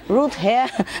root hair,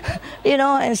 you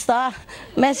know, and start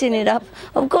messing it up.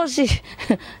 Of course,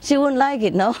 she wouldn't like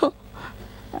it, no?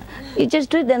 You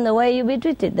just treat them the way you be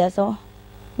treated, that's all.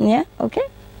 Yeah, okay?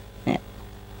 Yeah,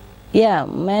 yeah,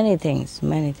 many things,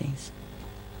 many things.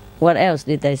 What else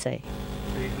did they say?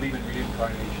 They believe in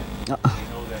reincarnation. Oh.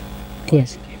 They know that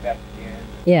Yes. they came back again.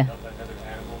 Yeah. Another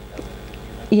animal, another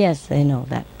human. Yes, they know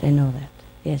that. They know that.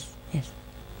 Yes, yes.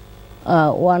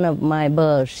 One of my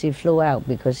birds, she flew out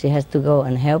because she has to go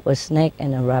and help a snake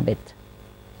and a rabbit.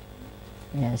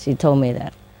 Yeah, she told me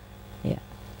that. Yeah.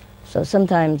 So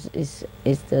sometimes it's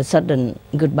a sudden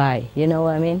goodbye. You know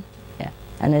what I mean? Yeah.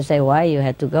 And I say, why you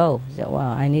had to go? She said, well,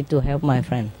 I need to help my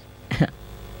friend.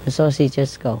 So she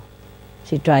just go.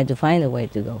 She tried to find a way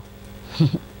to go.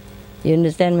 You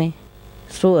understand me?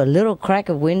 Through a little crack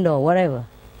of window or whatever.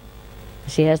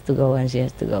 She has to go and she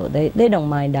has to go. They don't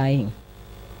mind dying.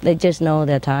 They just know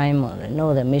their time or they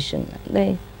know their mission.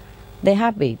 They're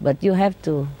happy, but you have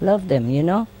to love them, you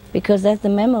know? Because that's the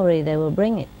memory they will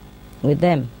bring it with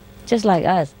them. Just like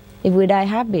us. If we die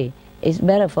happy, it's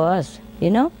better for us,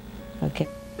 you know? Okay.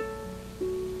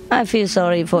 I feel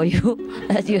sorry for you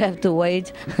that you have to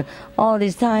wait all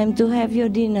this time to have your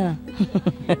dinner.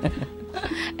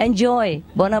 Enjoy.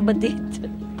 Bon appetit.